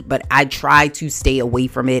eat meat, but I try to stay away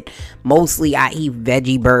from it. Mostly I eat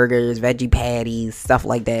veggie burgers, veggie patties, stuff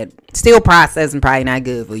like that. Still processed and probably not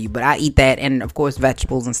good for you, but I eat that, and of course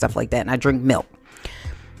vegetables and stuff like that. And I drink milk.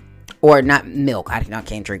 Or not milk. I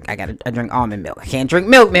can't drink. I drink almond milk. I can't drink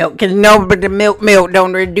milk because but the milk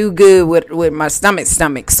don't really do good with my stomach.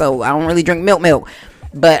 So I don't really drink milk.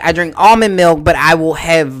 But I drink almond milk, but I will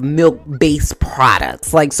have milk-based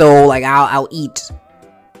products. Like, so, like, I'll eat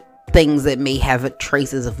things that may have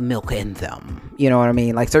traces of milk in them. You know what I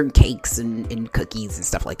mean? Like certain cakes and cookies and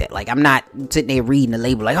stuff like that. Like, I'm not sitting there reading the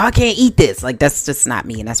label like, oh, I can't eat this. Like, that's just not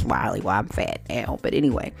me. And that's why I'm fat now. But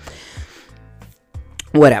anyway,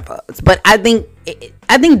 whatever. But I think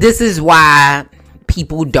this is why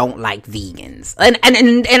people don't like vegans, and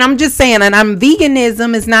I'm just saying, and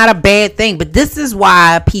veganism is not a bad thing, but this is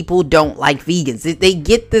why people don't like vegans. They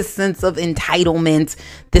get this sense of entitlement,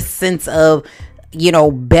 this sense of, you know,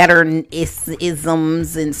 better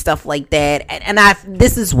isms and stuff like that, and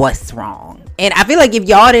this is what's wrong. And I feel like if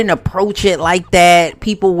y'all didn't approach it like that,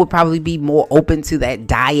 people would probably be more open to that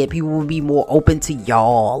diet. People would be more open to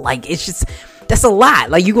y'all. Like, it's just, that's a lot.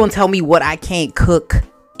 Like, you gonna tell me what I can't cook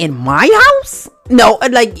in my house? No,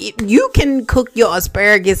 like, you can cook your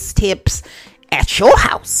asparagus tips at your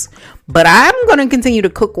house, but I'm gonna continue to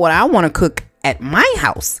cook what I want to cook at my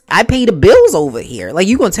house. I pay the bills over here. Like,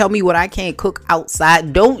 you gonna tell me what I can't cook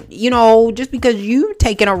outside? Don't, you know, just because you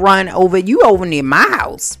taking a run over near my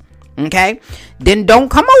house, okay, then don't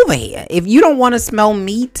come over here. If you don't want to smell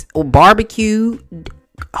meat or barbecue,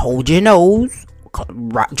 hold your nose.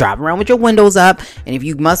 Drive around with your windows up, and if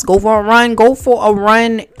you must go for a run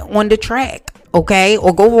on the track okay?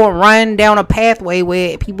 Or go for a run down a pathway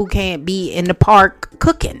where people can't be in the park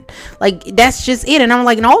cooking. Like, that's just it. And I'm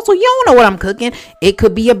like, and also, you don't know what I'm cooking. It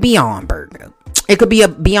could be a Beyond Burger. It could be a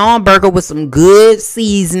Beyond Burger with some good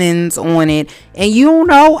seasonings on it. And you don't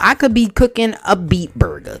know, I could be cooking a beet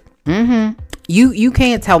burger. You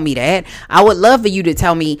can't tell me that. I would love for you to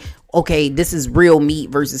tell me, okay, this is real meat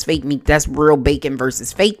versus fake meat. That's real bacon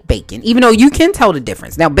versus fake bacon. Even though you can tell the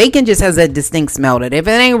difference. Now, bacon just has that distinct smell that if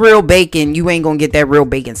it ain't real bacon, you ain't gonna get that real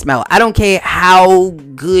bacon smell. I don't care how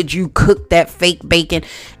good you cook that fake bacon.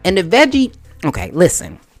 And the veggie, okay,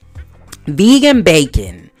 listen. Vegan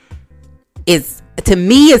bacon is, to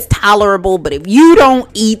me, is tolerable, but if you don't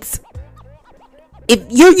eat, if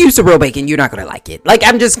you're used to real bacon, you're not gonna like it. Like,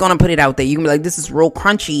 I'm just gonna put it out there. You can be like, this is real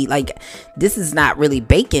crunchy. Like, this is not really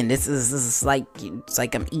bacon. This is like, it's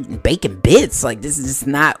like I'm eating bacon bits. Like, this is just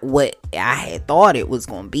not what I had thought it was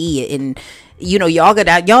gonna be. And you know, y'all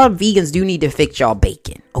vegans do need to fix y'all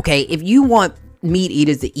bacon. Okay, if you want meat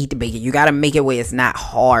eaters to eat the bacon, you gotta make it where it's not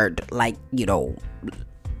hard, like, you know,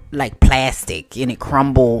 like plastic, and it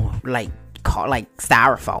crumble like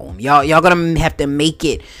styrofoam. Y'all gonna have to make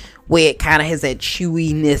it where it kind of has that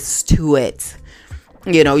chewiness to it.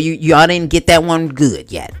 You know, y'all didn't get that one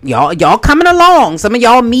good yet. Y'all coming along. Some of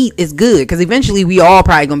y'all meat is good, because eventually we all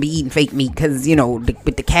probably gonna be eating fake meat, because, you know,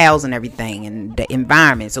 with the cows and everything and the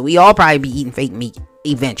environment. So we all probably be eating fake meat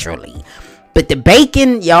eventually. But the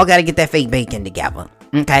bacon, y'all gotta get that fake bacon together.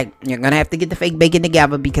 Okay, you're gonna have to get the fake bacon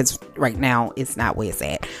together, because right now it's not where it's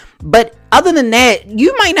at. But other than that,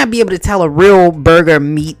 you might not be able to tell a real burger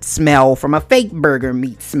meat smell from a fake burger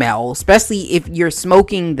meat smell, especially if you're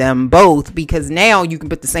smoking them both, because now you can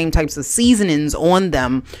put the same types of seasonings on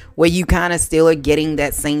them where you kind of still are getting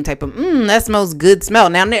that same type of that smells good smell.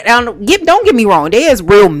 Now don't get me wrong, there is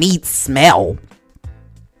real meat smell.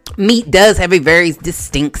 Meat does have a very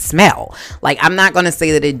distinct smell. Like, I'm not going to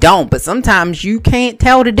say that it don't, but sometimes you can't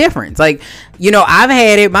tell the difference. Like, you know, I've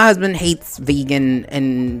had it. My husband hates vegan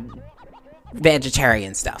and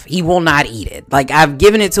vegetarian stuff. He will not eat it. Like, I've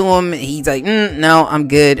given it to him. He's like, no, I'm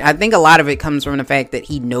good. I think a lot of it comes from the fact that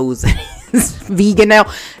he knows that it's vegan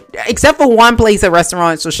now, except for one place, a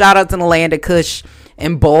restaurant. So shout out to the Land of Kush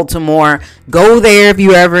in Baltimore. Go there if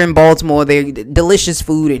you ever in Baltimore. They're delicious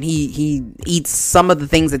food, and he eats some of the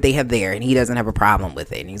things that they have there, and he doesn't have a problem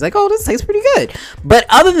with it. And he's like, oh, this tastes pretty good. But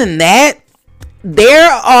other than that,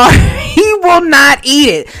 he will not eat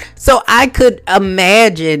it. So I could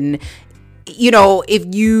imagine, you know,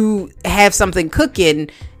 if you have something cooking,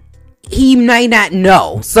 he might not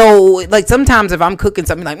know. So, like, sometimes if I'm cooking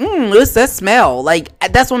something, like, what's that smell? Like,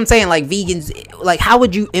 that's what I'm saying. Like, vegans, like, how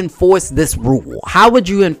would you enforce this rule? How would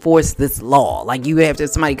you enforce this law? Like, you have to have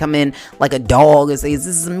somebody come in like a dog and say, is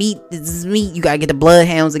this meat? Is this meat? You gotta get the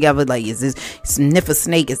bloodhounds together. Like, is this sniff a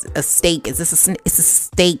snake? Is a steak? Is this it's a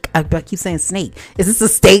steak? I keep saying snake. Is this a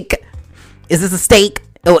steak? Is this a steak?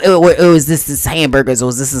 Or is this hamburgers? Or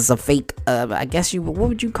is this a fake? I guess what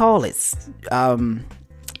would you call it?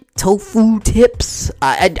 Tofu tips.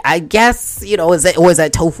 I guess, you know, is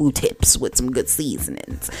that tofu tips with some good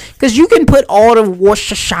seasonings? Because you can put all the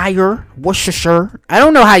Worcestershire. I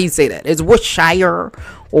don't know how you say that. It's Worcestershire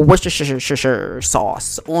or Worcestershire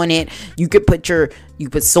sauce on it. You could put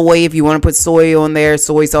soy if you want to put soy on there.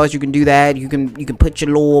 Soy sauce, you can do that. You can put your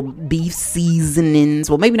little beef seasonings.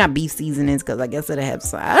 Well, maybe not beef seasonings, because I guess it'll have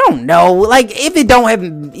some. I don't know. Like, if it don't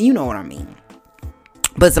have, you know what I mean.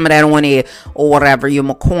 Put some of that on there, or whatever, your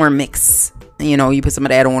McCormick's, you know, you put some of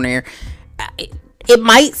that on there. It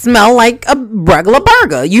might smell like a regular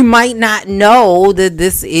burger. You might not know that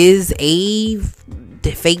this is a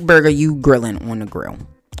fake burger you grilling on the grill.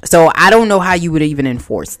 So I don't know how you would even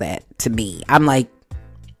enforce that. To me, I'm like,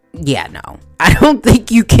 yeah, no, I don't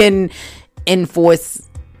think you can enforce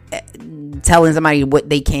telling somebody what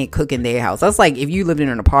they can't cook in their house. That's like if you lived in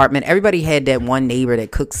an apartment, everybody had that one neighbor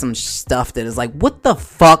that cooks some stuff that is like, what the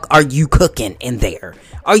fuck are you cooking in there?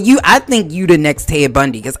 I think you the next Ted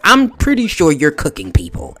Bundy, because I'm pretty sure you're cooking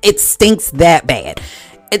people. It stinks that bad.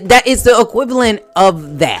 That is the equivalent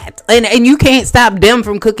of that. And you can't stop them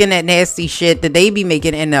from cooking that nasty shit that they be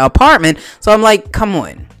making in the apartment. So I'm like, come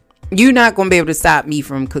on. You're not going to be able to stop me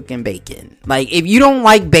from cooking bacon. Like, if you don't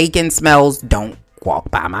like bacon smells, don't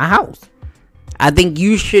walk by my house. I think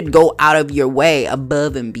you should go out of your way,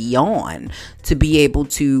 above and beyond, to be able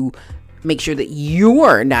to make sure that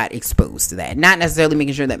you're not exposed to that. Not necessarily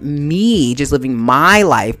making sure that me, just living my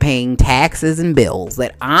life, paying taxes and bills,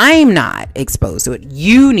 that I'm not exposed to it.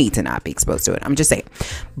 You need to not be exposed to it. I'm just saying.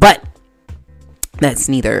 But that's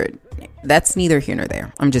neither here nor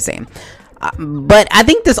there. I'm just saying. But I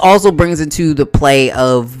think this also brings into the play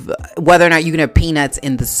of whether or not you can have peanuts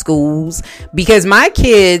in the schools, because my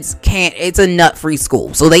kids can't, it's a nut free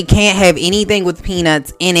school, so they can't have anything with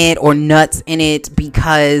peanuts in it or nuts in it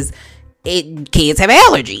because kids have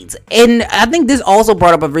allergies. And I think this also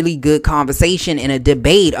brought up a really good conversation in a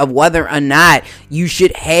debate of whether or not you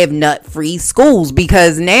should have nut free schools,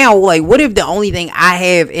 because now, like, what if the only thing I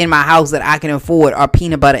have in my house that I can afford are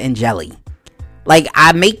peanut butter and jelly? Like,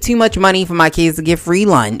 I make too much money for my kids to get free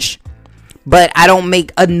lunch, but I don't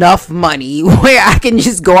make enough money where I can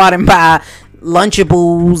just go out and buy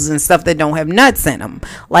Lunchables and stuff that don't have nuts in them.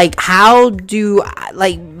 Like, how do I,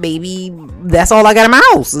 like, maybe that's all I got in my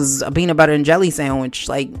house is a peanut butter and jelly sandwich.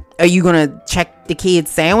 Like, are you gonna check the kids'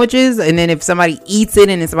 sandwiches, and then if somebody eats it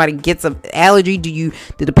and then somebody gets an allergy, do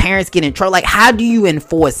the parents get in trouble? Like, how do you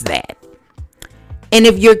enforce that? And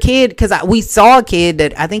if your kid, because we saw a kid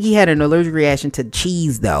that I think he had an allergic reaction to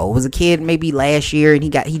cheese, though. It was a kid maybe last year, and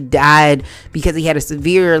he died because he had a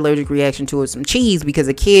severe allergic reaction to some cheese, because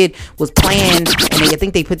a kid was playing and I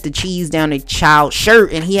think they put the cheese down a child's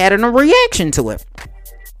shirt and he had a reaction to it.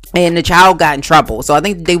 And the child got in trouble. So I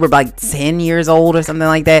think they were like 10 years old or something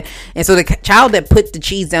like that. And so the child that put the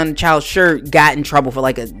cheese down the child's shirt got in trouble for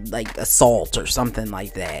like assault or something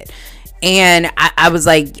like that. And I was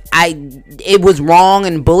like, it was wrong,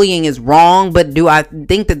 and bullying is wrong, but do I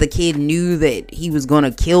think that the kid knew that he was going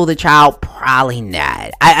to kill the child? Probably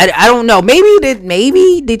not. I don't know.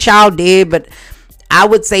 Maybe the child did, but I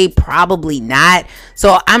would say probably not.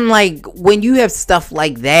 So I'm like, when you have stuff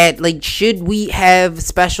like that, like, should we have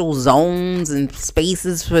special zones and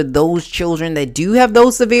spaces for those children that do have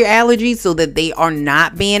those severe allergies so that they are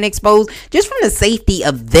not being exposed, just from the safety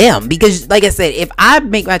of them? Because like I said, if I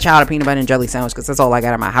make my child a peanut butter and jelly sandwich, because that's all I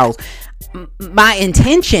got in my house, my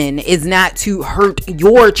intention is not to hurt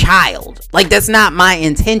your child. Like, that's not my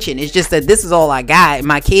intention. It's just that this is all I got.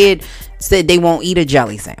 My kid said they won't eat a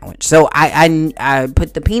jelly sandwich, so I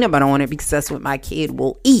put the peanut butter on it because that's what my kid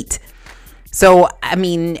will eat. So I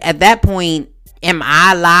mean, at that point, am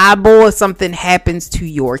I liable if something happens to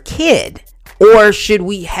your kid? Or should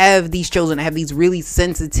we have these children have these really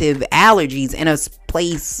sensitive allergies in a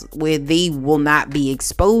place where they will not be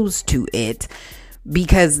exposed to it?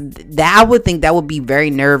 Because I would think that would be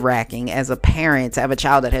very nerve-wracking as a parent, to have a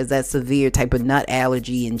child that has that severe type of nut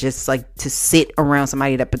allergy, and just like to sit around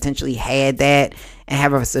somebody that potentially had that and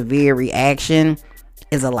have a severe reaction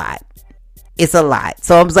is a lot. It's a lot.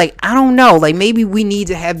 So I was like, I don't know, like, maybe we need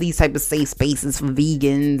to have these type of safe spaces for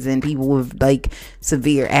vegans and people with like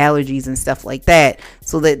severe allergies and stuff like that,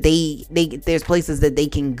 so that they there's places that they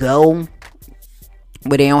can go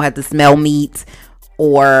where they don't have to smell meat,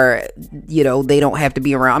 or, you know, they don't have to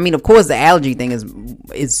be around. I mean, of course, the allergy thing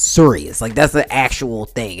is serious. Like, that's the actual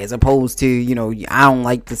thing, as opposed to, you know, I don't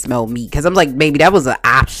like to smell meat. Because I'm like, maybe that was an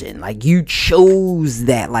option. Like, you chose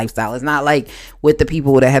that lifestyle. It's not like with the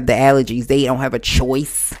people that have the allergies, they don't have a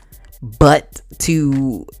choice but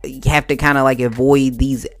to have to kind of like avoid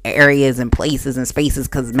these areas and places and spaces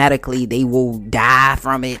because medically they will die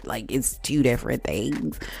from it. Like, it's two different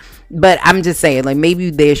things. But I'm just saying, like,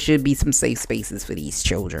 maybe there should be some safe spaces for these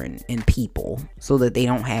children and people, so that they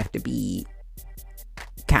don't have to be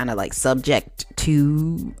kind of like subject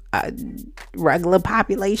to regular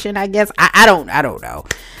population, I guess. I don't know.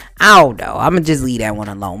 I'm gonna just leave that one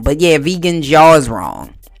alone. But yeah, vegans, y'all is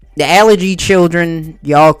wrong. The allergy children,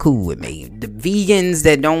 y'all cool with me. The vegans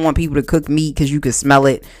that don't want people to cook meat because you can smell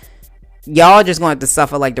it, y'all just gonna have to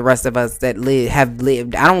suffer like the rest of us that have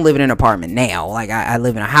lived. I don't live in an apartment now. Like, I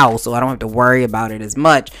live in a house, so I don't have to worry about it as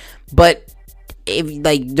much. But if,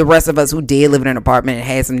 like, the rest of us who did live in an apartment and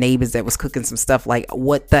had some neighbors that was cooking some stuff, like,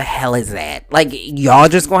 what the hell is that? Like, y'all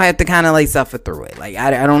just gonna have to kind of like suffer through it. Like,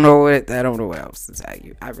 I don't know what else to tell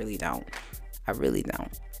you. I really don't.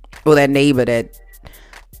 Well, that neighbor that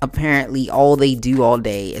apparently all they do all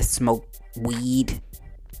day is smoke weed.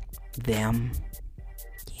 Them.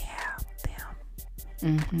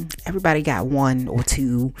 Everybody got one or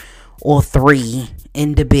two or three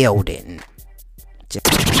in the building.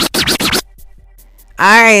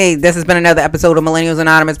 Alright, this has been another episode of Millennials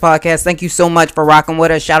Anonymous Podcast. Thank you so much for rocking with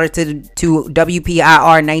us. Shout out to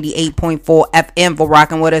WPIR 98.4 FM for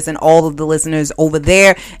rocking with us and all of the listeners over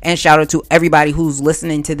there. And shout out to everybody who's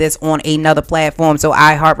listening to this on another platform. So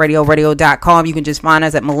iHeartRadio, radio.com. You can just find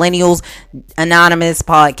us at Millennials Anonymous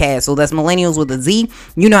Podcast. So that's Millennials with a Z.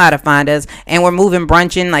 You know how to find us. And we're moving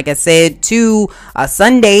brunching, like I said, to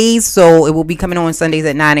Sundays. So it will be coming on Sundays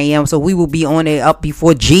at 9 a.m. So we will be on it up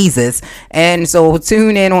before Jesus. And so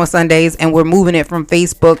tune in on Sundays, and we're moving it from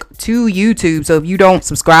Facebook to YouTube. So if you don't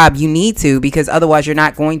subscribe, you need to, because otherwise you're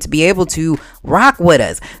not going to be able to rock with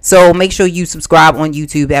us. So make sure you subscribe on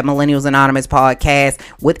YouTube at Millennials Anonymous Podcast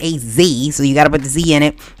with a Z. So you got to put the Z in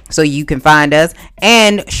it so you can find us.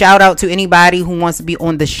 And shout out to anybody who wants to be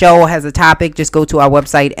on the show, has a topic. Just go to our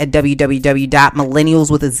website at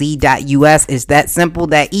www.millennialswithaz.us. It's that simple,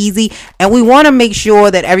 that easy. And we want to make sure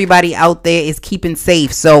that everybody out there is keeping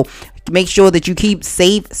safe. So make sure that you keep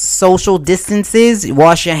safe social distances,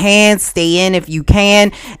 wash your hands, stay in if you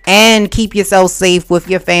can, and keep yourself safe with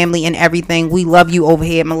your family and everything. We love you over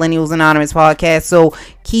here at Millennials Anonymous Podcast. So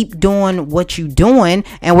keep doing what you're doing,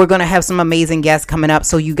 and we're going to have some amazing guests coming up.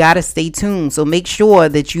 So you got to stay tuned. So make sure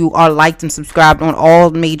that you are liked and subscribed on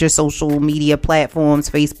all major social media platforms,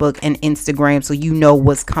 Facebook and Instagram, so you know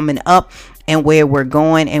what's coming up and where we're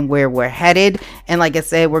going and where we're headed. And like I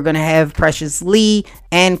said, we're going to have Precious Lee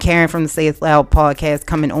and Karen from the Say It Loud podcast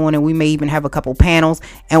coming on, and we may even have a couple panels,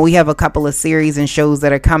 and we have a couple of series and shows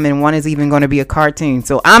that are coming. One is even going to be a cartoon.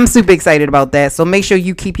 So I'm super excited about that. So make sure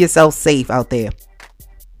you keep yourself safe out there.